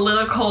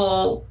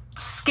political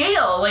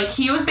scale. Like,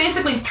 he was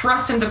basically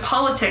thrust into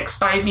politics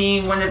by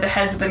being one of the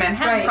heads of the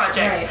Manhattan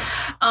Project.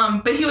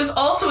 Right. But he was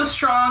also a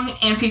strong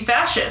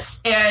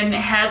anti-fascist and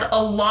had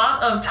a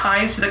lot of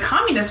ties to the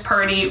Communist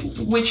Party,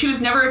 which he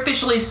was never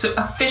officially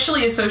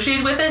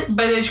associated with it.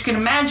 But as you can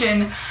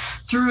imagine,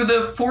 through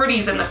the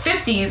 40s and the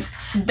 50s,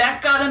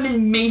 that got him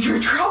in major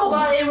trouble.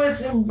 Well, it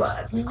was,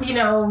 you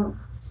know...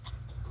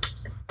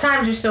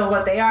 Times are still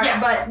what they are,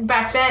 but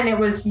back then it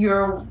was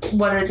you're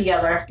one or the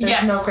other.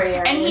 There's no gray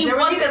area. And there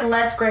was even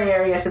less gray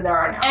areas than there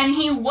are now. And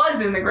he was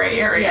in the gray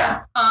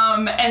area.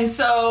 And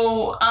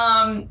so,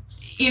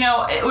 you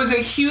know, it was a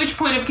huge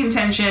point of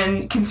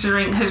contention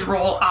considering his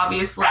role,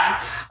 obviously.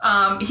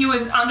 He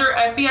was under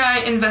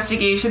FBI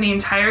investigation the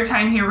entire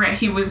time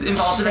he was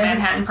involved in the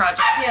Manhattan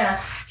Project.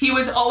 Yeah. He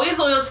was always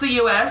loyal to the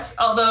U.S.,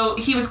 although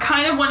he was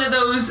kind of one of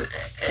those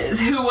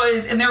who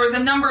was, and there was a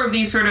number of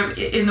these sort of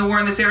in the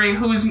war in this area,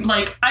 who's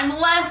like, I'm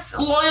less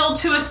loyal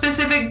to a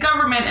specific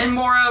government and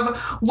more of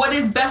what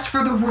is best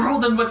for the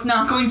world and what's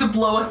not going to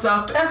blow us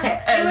up.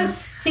 Okay.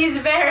 He's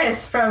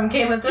Varys from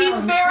Game of Thrones. He's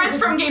Varys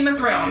from Game of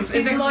Thrones.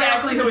 It's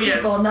exactly who he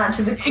is. Not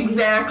to the queen.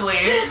 Exactly.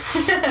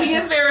 He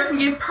is Varys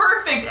from a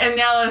perfect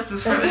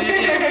analysis for it.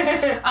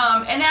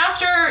 And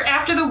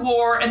after the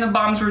war and the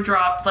bombs were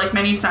dropped, like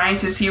many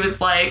scientists, he was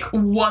like,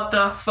 what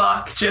the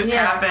fuck just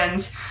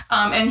happened?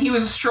 And he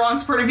was a strong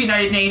supporter of the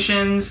United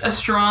Nations, a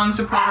strong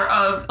supporter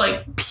of,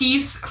 like,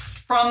 peace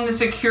from the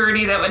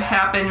security that would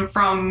happen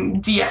from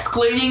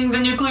de-escalating the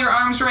nuclear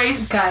arms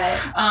race. Got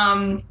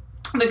it.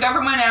 The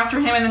government went after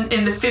him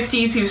in the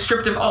 50s. He was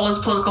stripped of all his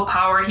political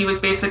power. He was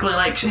basically,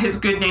 like, his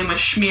good name was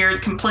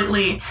smeared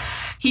completely.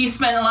 He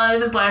spent a lot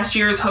of his last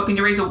years hoping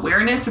to raise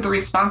awareness of the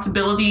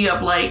responsibility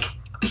of, like,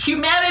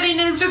 humanity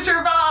needs to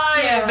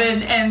survive,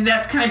 and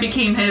that's kind of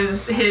became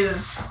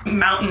his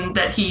mountain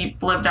that he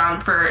lived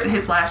on for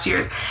his last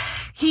years.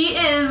 He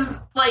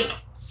is, like,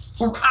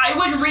 I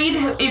would read,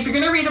 if you're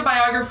going to read a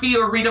biography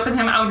or read up on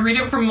him, I would read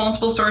it from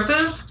multiple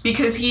sources,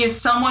 because he is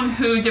someone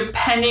who,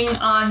 depending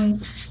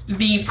on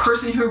the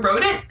person who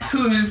wrote it,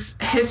 whose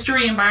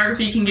history and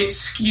biography can get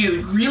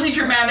skewed really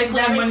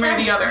dramatically one way or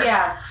the other.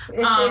 Yeah.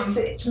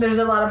 There's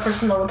a lot of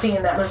personal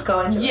opinion that was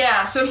going to it.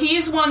 Yeah, so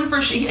he's one of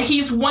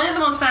the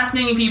most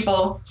fascinating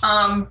people,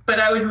 but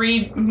I would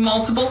read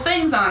multiple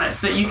things on it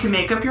so that you can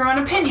make up your own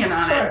opinion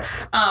on it.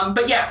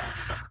 But yeah,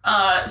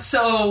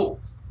 so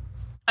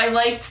I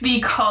liked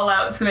the call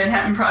out to the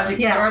Manhattan Project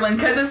in Orland,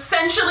 because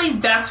essentially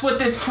that's what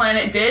this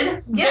planet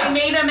did. Yeah. They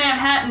made a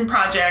Manhattan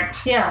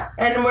Project. Yeah,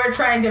 and we're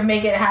trying to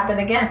make it happen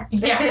again.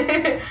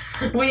 Yeah.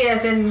 We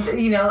as in,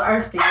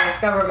 Earth, the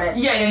U.S. government.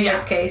 In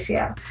this case,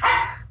 yeah.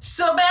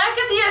 So back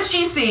at the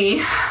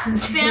SGC,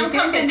 Sam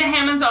comes into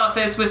Hammond's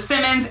office with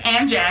Simmons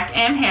and Jack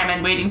and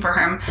Hammond waiting for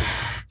him.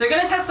 They're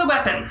going to test the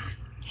weapon.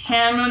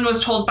 Hammond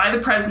was told by the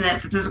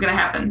president that this is going to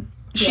happen.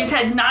 She's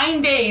had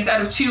 9 days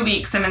out of 2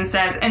 weeks, Simmons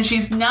says, and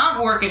she's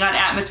not working on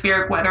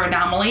atmospheric weather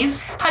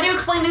anomalies. How do you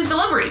explain these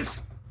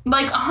deliveries?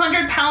 Like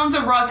 100 pounds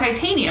of raw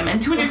titanium and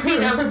 200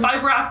 feet of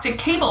fiber optic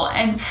cable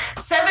and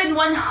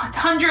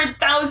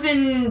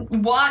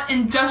 100,000 watt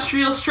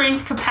industrial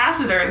strength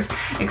capacitors,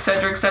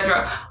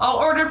 etc., all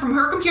ordered from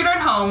her computer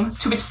at home,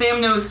 to which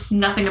Sam knows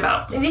nothing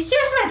about. Here's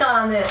my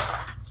thought on this.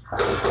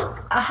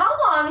 How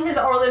long has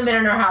Orland been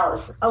in her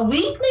house? A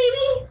week,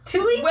 maybe?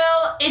 2 weeks?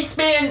 Well, it's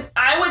been,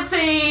 I would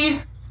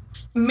say,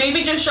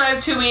 maybe just shy of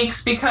 2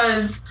 weeks,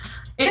 because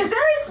there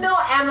is no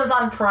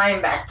Amazon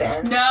Prime back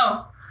then.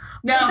 No.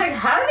 It's like,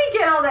 how did he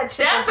get all that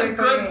shit? That's a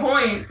good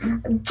point.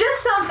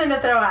 Just something to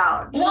throw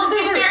out. Well, to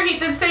be fair, he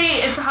did say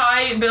it's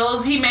high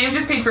bills. He may have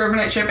just paid for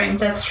overnight shipping.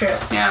 That's true.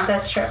 Yeah.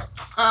 That's true.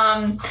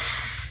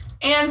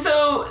 And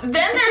so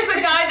then there's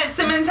the guy that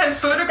Simmons has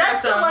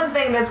photographs of. That's the one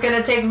thing that's going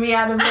to take me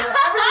out of it.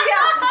 Everything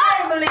else is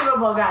very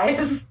believable,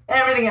 guys.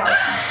 Everything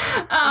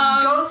else.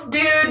 Ghost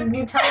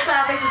dude,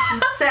 telepathic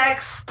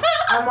sex,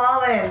 I'm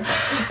all in.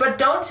 But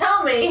don't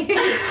tell me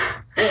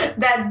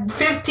that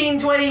 15,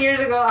 20 years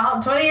ago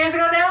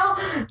now,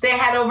 they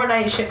had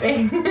overnight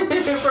shipping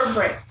for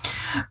free.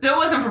 That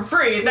wasn't for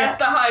free. That's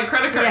the high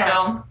credit card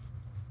bill.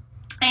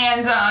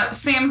 And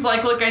Sam's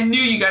like, look, I knew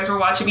you guys were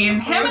watching me.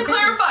 And Hammond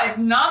clarifies,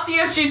 not the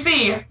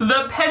SGC,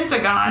 the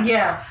Pentagon.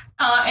 Yeah.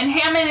 And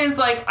Hammond is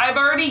like, I've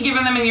already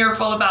given them an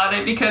earful about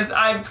it because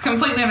it's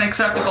completely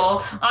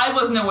unacceptable. I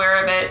wasn't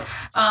aware of it.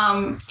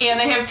 And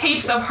they have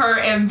tapes of her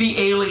and the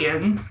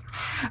alien.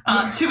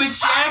 To which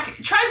Jack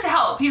tries to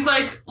help. He's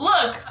like,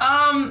 look,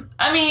 I'm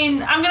going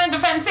to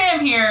defend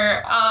Sam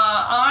here.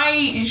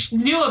 I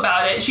knew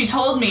about it. She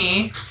told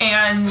me,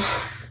 and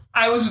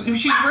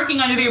she was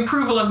working under the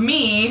approval of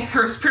me,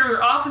 her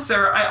superior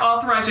officer. I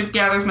authorized her to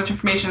gather as much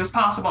information as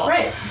possible.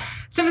 Right.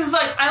 Simmons is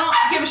like, I don't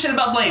give a shit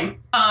about blame.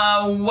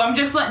 I'm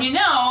just letting you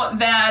know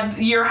that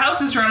your house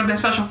is surrounded by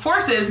special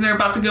forces and they're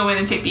about to go in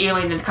and take the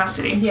alien into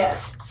custody.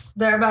 Yes.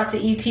 They're about to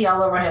ET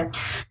all over him.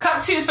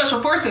 Cut to special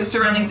forces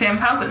surrounding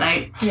Sam's house at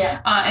night. Yeah.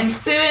 And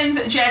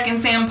Simmons, Jack, and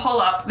Sam pull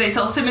up. They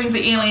tell Simmons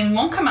the alien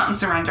won't come out and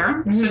surrender.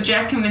 Mm-hmm. So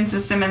Jack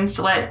convinces Simmons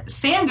to let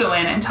Sam go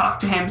in and talk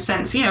to him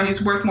since,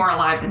 he's worth more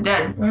alive than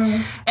dead.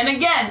 Mm-hmm. And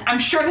again, I'm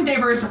sure the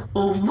neighbors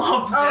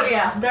love this. Oh,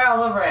 yeah. They're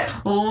all over it.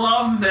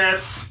 Love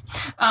this.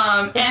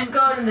 It's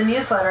going in the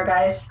newsletter,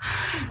 guys.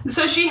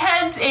 So she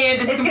heads in.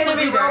 It's going to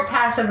be real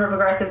passive or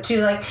aggressive, too.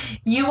 Like,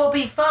 you will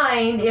be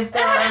fined if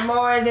there are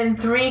more than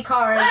 3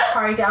 cars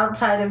parked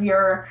outside of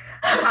your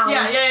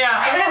house.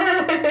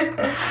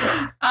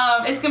 Yeah.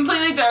 It's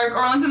completely dark.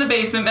 Orland's in the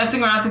basement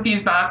messing around with the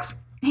fuse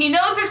box. He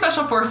knows there's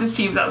special forces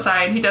teams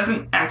outside. He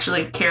doesn't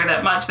actually care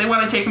that much. They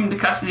want to take him into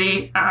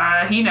custody.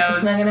 He knows.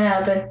 It's not going to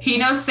happen. He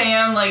knows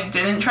Sam,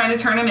 didn't try to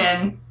turn him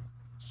in.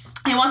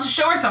 He wants to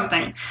show her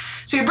something.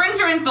 So he brings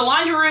her into the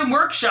laundry room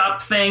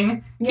workshop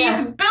thing. Yeah.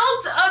 He's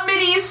built a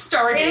mini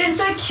Stargate. It is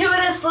the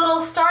cutest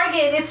little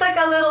Stargate. It's like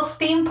a little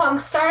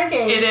steampunk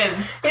Stargate. It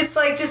is. It's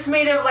just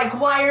made of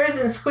wires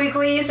and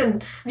squigglies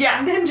and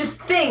then just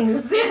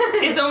things.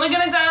 It's only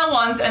going to dial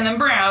once and then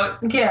burn out.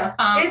 Yeah.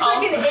 It's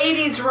also, an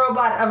 80s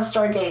robot of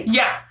Stargate.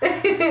 Yeah.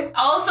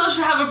 Also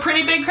should have a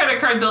pretty big credit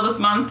card bill this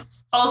month.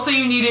 Also,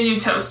 you need a new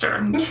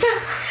toaster.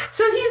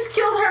 So he's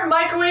killed her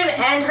microwave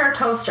and her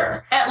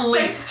toaster. At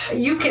least.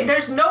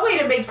 There's no way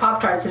to make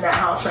Pop-Tarts in that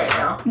house right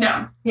now.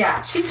 No.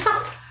 Yeah, she's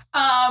fucked.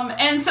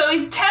 And so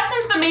he's tapped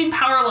into the main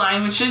power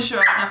line, which should show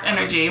enough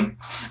energy.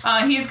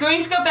 He's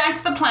going to go back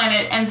to the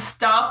planet and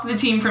stop the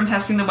team from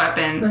testing the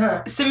weapon.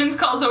 Uh-huh. Simmons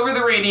calls over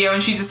the radio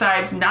and she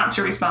decides not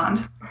to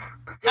respond.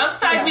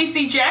 Outside, we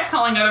see Jack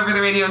calling out over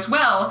the radio as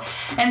well.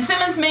 And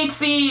Simmons makes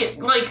the,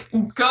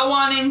 go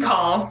on in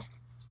call.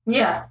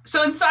 Yeah.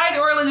 So inside,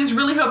 Orland is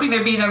really hoping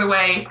there'd be another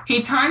way.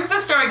 He turns the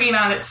Stargate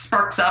on, it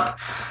sparks up.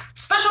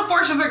 Special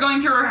forces are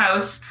going through her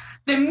house.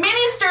 The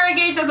mini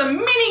Stargate does a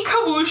mini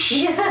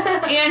kaboosh.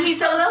 Yeah. And he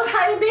tells... a little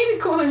tiny baby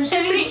kaboosh.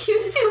 It's the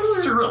cutest.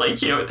 It's really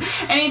cute.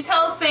 And he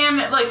tells Sam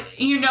that,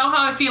 you know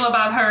how I feel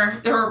about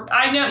her, or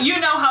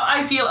you know how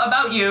I feel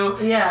about you.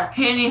 Yeah.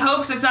 And he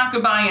hopes it's not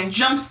goodbye and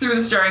jumps through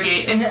the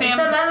Stargate. And Sam...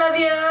 I love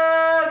you.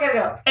 Gotta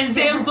go. And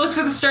Sam looks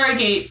at the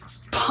Stargate.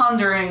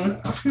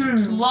 pondering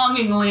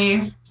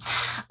longingly.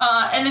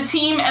 And the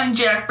team and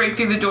Jack break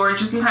through the door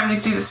just in time to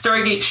see the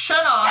Stargate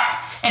shut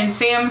off, and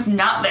Sam's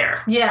not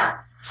there. Yeah.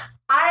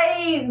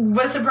 I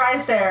was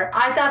surprised there.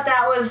 I thought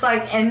that was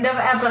like end of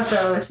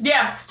episode.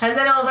 Yeah. And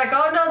then I was like,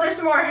 oh no,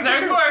 there's more.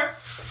 There's more.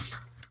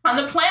 On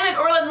the planet,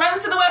 Orlin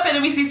runs to the weapon,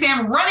 and we see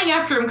Sam running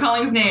after him,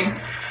 calling his name.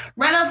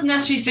 Reynolds and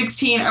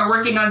SG-16 are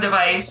working on a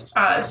device,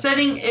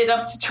 setting it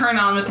up to turn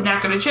on with the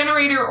Nakoda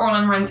generator.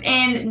 Orlin runs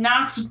in,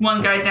 knocks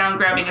one guy down,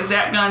 grabbing a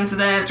Zat gun, so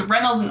then it's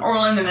Reynolds and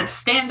Orlin in a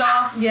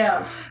standoff.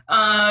 Yeah.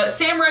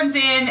 Sam runs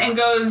in and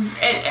goes,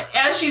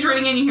 as she's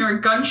running in, you hear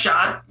a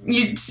gunshot.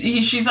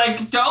 She's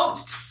like, don't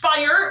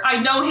fire. I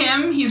know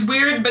him. He's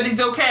weird, but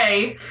it's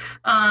okay.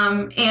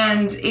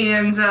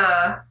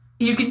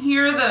 You can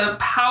hear the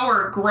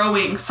power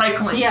growing,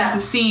 cycling as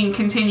the scene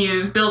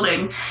continues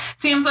building.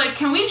 Sam's like,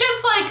 can we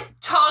just,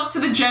 talk to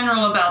the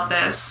general about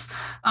this?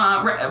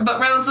 But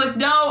Reynolds is like,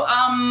 no,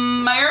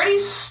 I already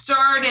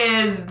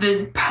started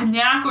the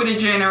Nakoda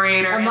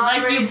generator. I'm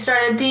already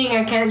started peeing,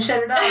 I can't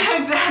shut it off.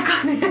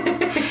 Exactly.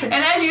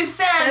 And as you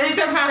said, it's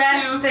the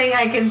best thing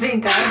I can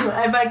think of.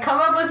 If I come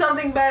up with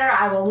something better,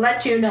 I will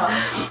let you know.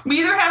 We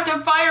either have to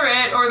fire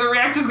it or the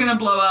reactor's gonna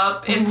blow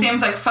up. And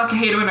Sam's like, fuck, I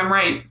hate it when I'm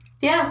right.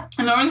 Yeah.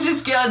 And Orlin's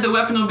just scared the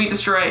weapon will be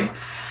destroyed.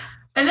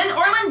 And then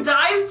Orlin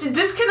dives to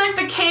disconnect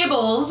the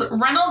cables.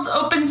 Reynolds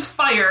opens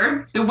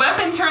fire. The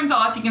weapon turns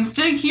off. You can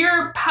still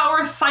hear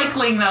power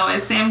cycling, though,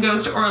 as Sam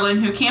goes to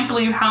Orlin, who can't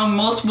believe how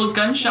multiple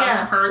gunshots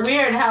hurt.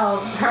 Weird how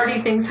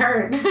hurty things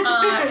hurt.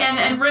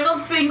 And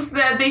Reynolds thinks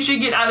that they should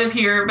get out of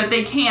here, but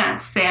they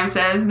can't, Sam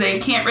says. They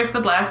can't risk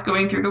the blast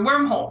going through the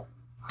wormhole.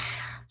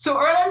 So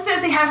Orlin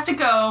says he has to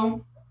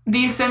go.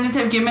 The Ascendant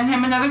have given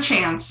him another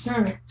chance.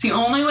 It's the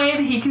only way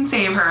that he can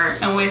save her.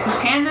 And with his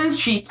hand in his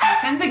cheek, he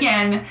ascends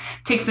again,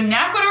 takes the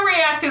Nakoda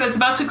reactor that's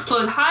about to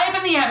explode high up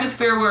in the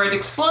atmosphere. Where it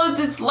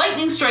explodes, its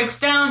lightning strikes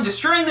down,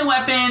 destroying the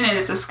weapon, and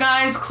it's the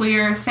sky's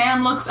clear.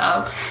 Sam looks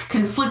up,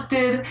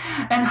 conflicted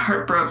and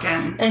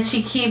heartbroken. And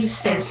she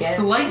keeps thinking, and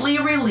slightly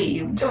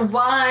relieved.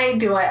 Why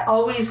do I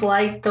always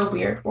like the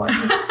weird ones?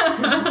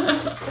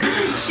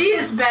 She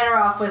is better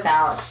off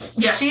without.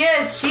 Yes. She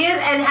is.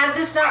 And had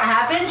this not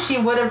happened, she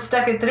would have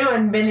stuck it through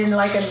and been in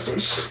like a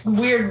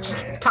weird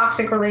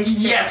toxic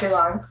relationship for too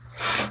long.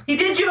 He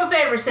did you a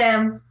favor,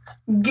 Sam.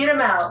 Get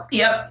him out.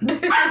 Yep.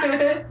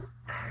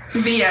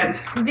 The end.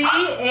 The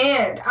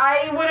end.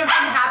 I would have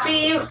been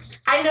happy.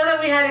 I know that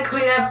we had to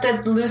clean up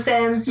the loose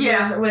ends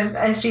with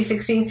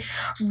SG-16,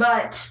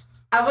 but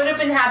I would have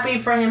been happy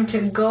for him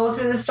to go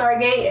through the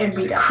Stargate and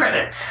be done.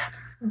 Credits.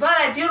 But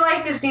I do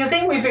like this new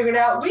thing we figured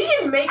out. We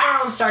can make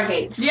our own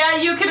Stargates. Yeah,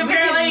 you can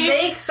apparently... We can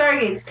make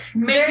Stargates.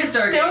 There's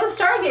still a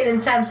Stargate in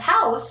Sam's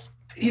house.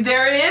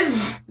 There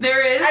is.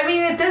 I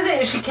mean, it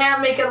doesn't... She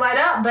can't make it light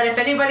up, but if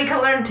anybody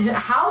can learn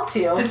how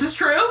to... This is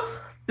true.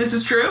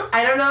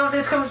 I don't know if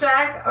this comes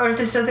back or if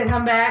this doesn't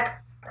come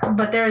back,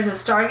 but there is a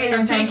Stargate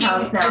in Sam's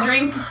house now. A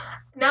drink.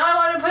 Now I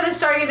want to put a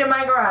Stargate in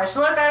my garage.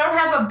 Look, I don't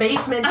have a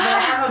basement, but I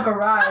have a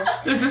garage.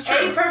 This is true.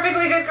 A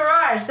perfectly good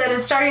garage that a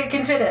Stargate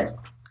can fit in.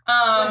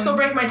 Let's go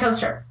break my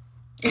toaster.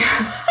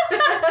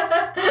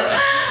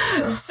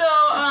 So,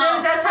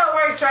 that's how it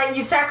works, right?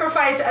 You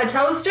sacrifice a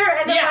toaster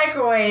and a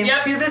microwave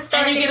to the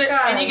Stargate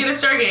and you get a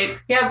Stargate.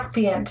 Yep,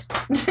 the end.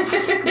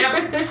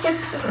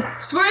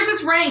 Yep. So where does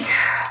this rank?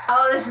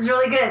 Oh, this is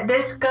really good.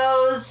 This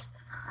goes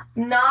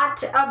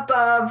not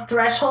above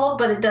Threshold,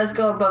 but it does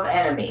go above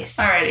Enemies.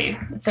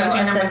 Alrighty. So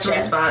your number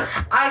 3 spot.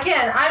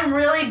 Again, I'm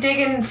really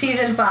digging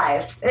season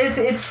 5.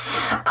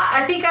 It's.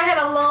 I think I had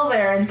a lull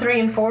there in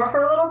 3 and 4 for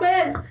a little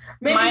bit.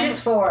 Maybe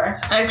just 4.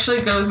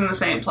 Actually goes in the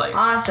same place.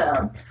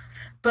 Awesome.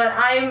 But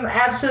I'm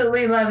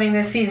absolutely loving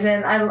this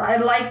season. I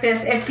like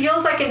this. It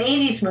feels like an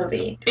 80s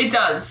movie. It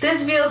does.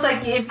 This feels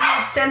like if you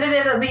extended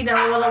it a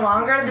little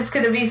longer, this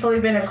could have easily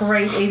been a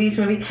great 80s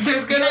movie.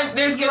 There's gonna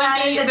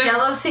be the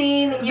Jello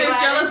scene. There's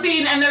Jello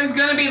scene, and there's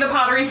gonna be the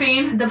pottery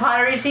scene. The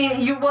pottery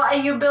scene. You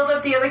build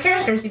up the other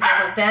characters. You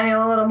build up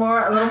Daniel a little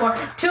more.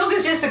 Teal'c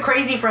is just a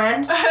crazy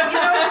friend. You know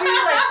what I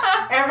mean?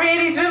 Like every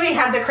 80s movie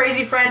had the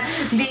crazy friend.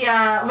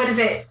 The what is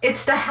it?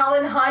 It's the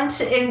Helen Hunt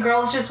in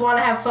Girls Just Want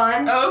to Have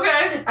Fun.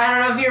 Okay. I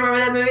don't know if you remember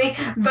that movie,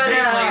 but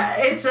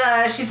it's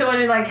she's the one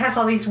who has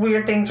all these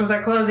weird things with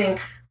her clothing.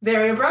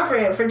 Very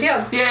appropriate for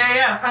Teal'c.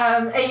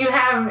 Yeah. And you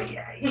have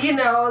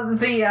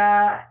the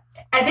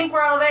I think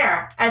we're all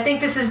there. I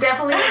think this is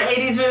definitely an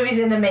 80s movies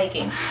in the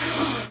making.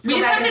 We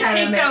just have to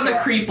take down the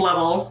creep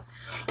level.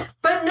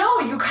 But no,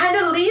 you kind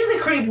of leave the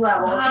creep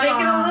level to make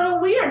it a little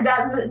weird.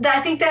 That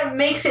I think that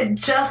makes it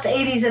just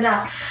 80s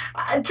enough.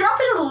 Drop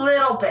it a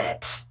little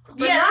bit.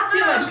 But not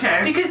too much.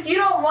 Okay. Because you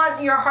don't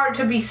want your heart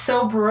to be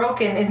so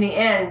broken in the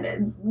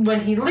end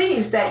when he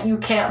leaves that you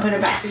can't put it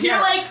back together.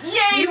 You're like,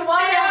 yay, you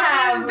want to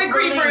have the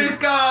creeper is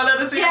gone.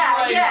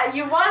 Yeah,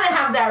 you want to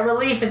have that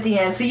relief at the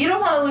end. So you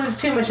don't want to lose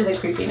too much of the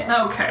creepiness.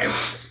 Okay.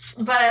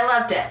 But I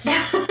loved it.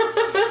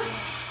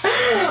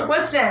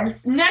 What's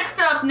next? Next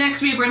up,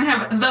 next week, we're going to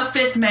have The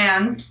Fifth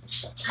Man.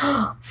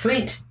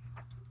 Sweet.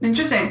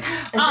 Interesting.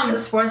 Is this a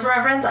sports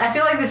reference? I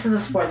feel like this is a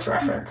sports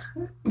reference.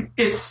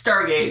 It's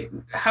Stargate.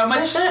 How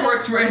much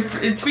sports...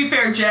 to be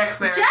fair, Jack's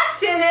there.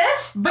 Jack's in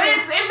it! But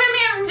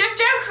if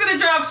Jack's gonna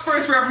drop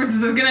sports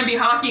references, it's gonna be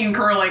hockey and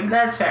curling.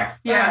 That's fair.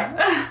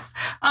 Yeah.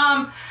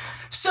 Right.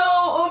 So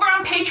over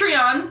on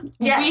Patreon,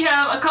 we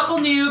have a couple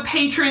new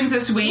patrons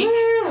this week.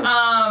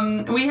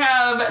 We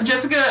have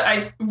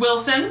Jessica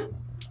Wilson,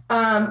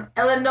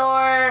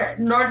 Eleanor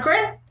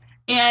Nordgren,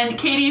 and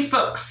Katie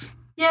Fuchs.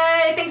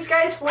 Yay! Thanks,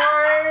 guys, for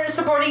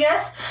supporting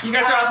us. You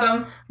guys are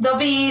awesome. There'll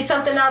be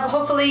something up.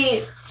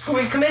 Hopefully,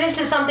 we're committed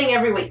to something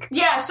every week.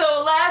 Yeah,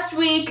 so last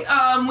week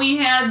we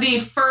had the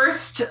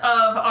first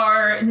of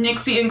our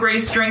Nixie and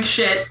Grace Drink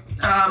Shit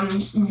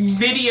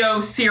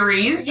video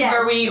series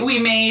where we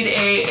made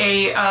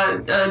a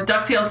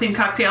DuckTales themed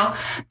cocktail.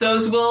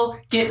 Those will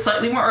get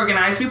slightly more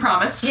organized, we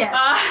promise. Yeah.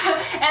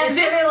 And it's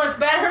going to look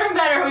better and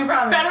better, we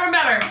promise. Better and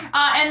better.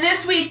 And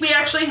this week we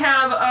actually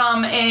have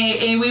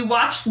we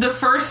watched the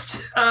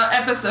first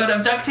episode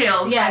of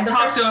DuckTales and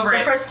talked over it.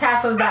 The first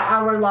half of that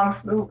hour-long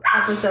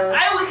episode.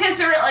 I would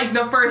consider it like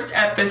the first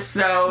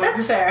episode.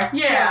 That's fair.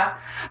 Yeah.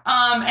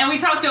 And we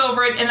talked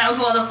over it, and that was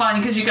a lot of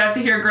fun because you got to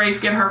hear Grace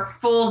get her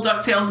full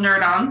DuckTales nerd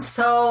on.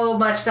 So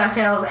much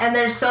DuckTales, and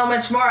there's so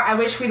much more. I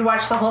wish we'd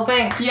watch the whole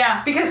thing.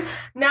 Yeah. Because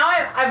now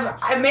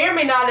I may or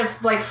may not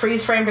have like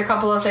freeze-framed a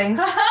couple of things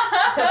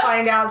to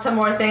find out some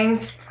more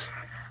things.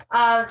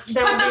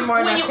 There will be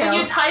more DuckTales.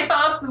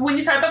 When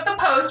you type up the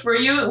post where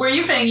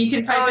you think you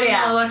can type in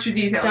little extra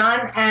details.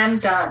 Done and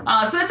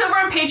done. So that's over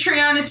on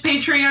Patreon. It's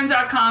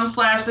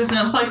patreon.com/There's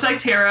No Place Like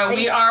Tara.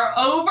 We are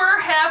over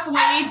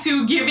halfway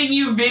to giving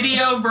you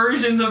video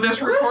versions of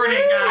this recording,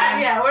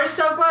 guys. Yeah, we're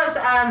so close.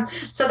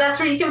 So that's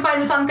where you can find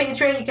us on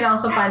Patreon. You can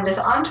also find us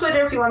on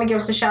Twitter if you want to give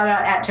us a shout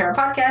out at Tara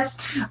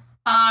Podcast.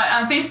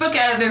 On Facebook,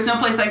 There's No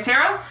Place Like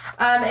Tara.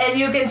 And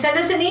you can send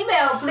us an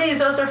email, please.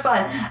 Those are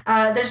fun.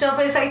 There's No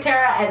Place Like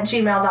Tara at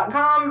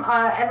gmail.com.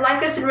 And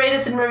like us and rate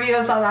us and review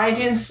us on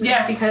iTunes.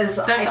 Yes, because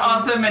that's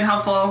awesome and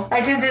helpful.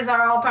 iTunes is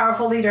our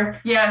all-powerful leader.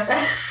 Yes.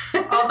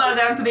 All bow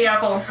down to the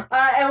apple.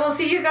 And we'll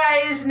see you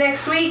guys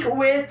next week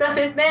with The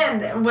Fifth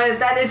Man.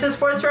 That is a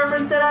sports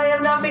reference that I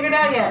have not figured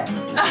out yet.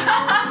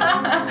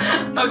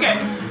 Okay.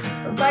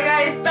 Bye,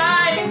 guys.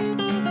 Bye.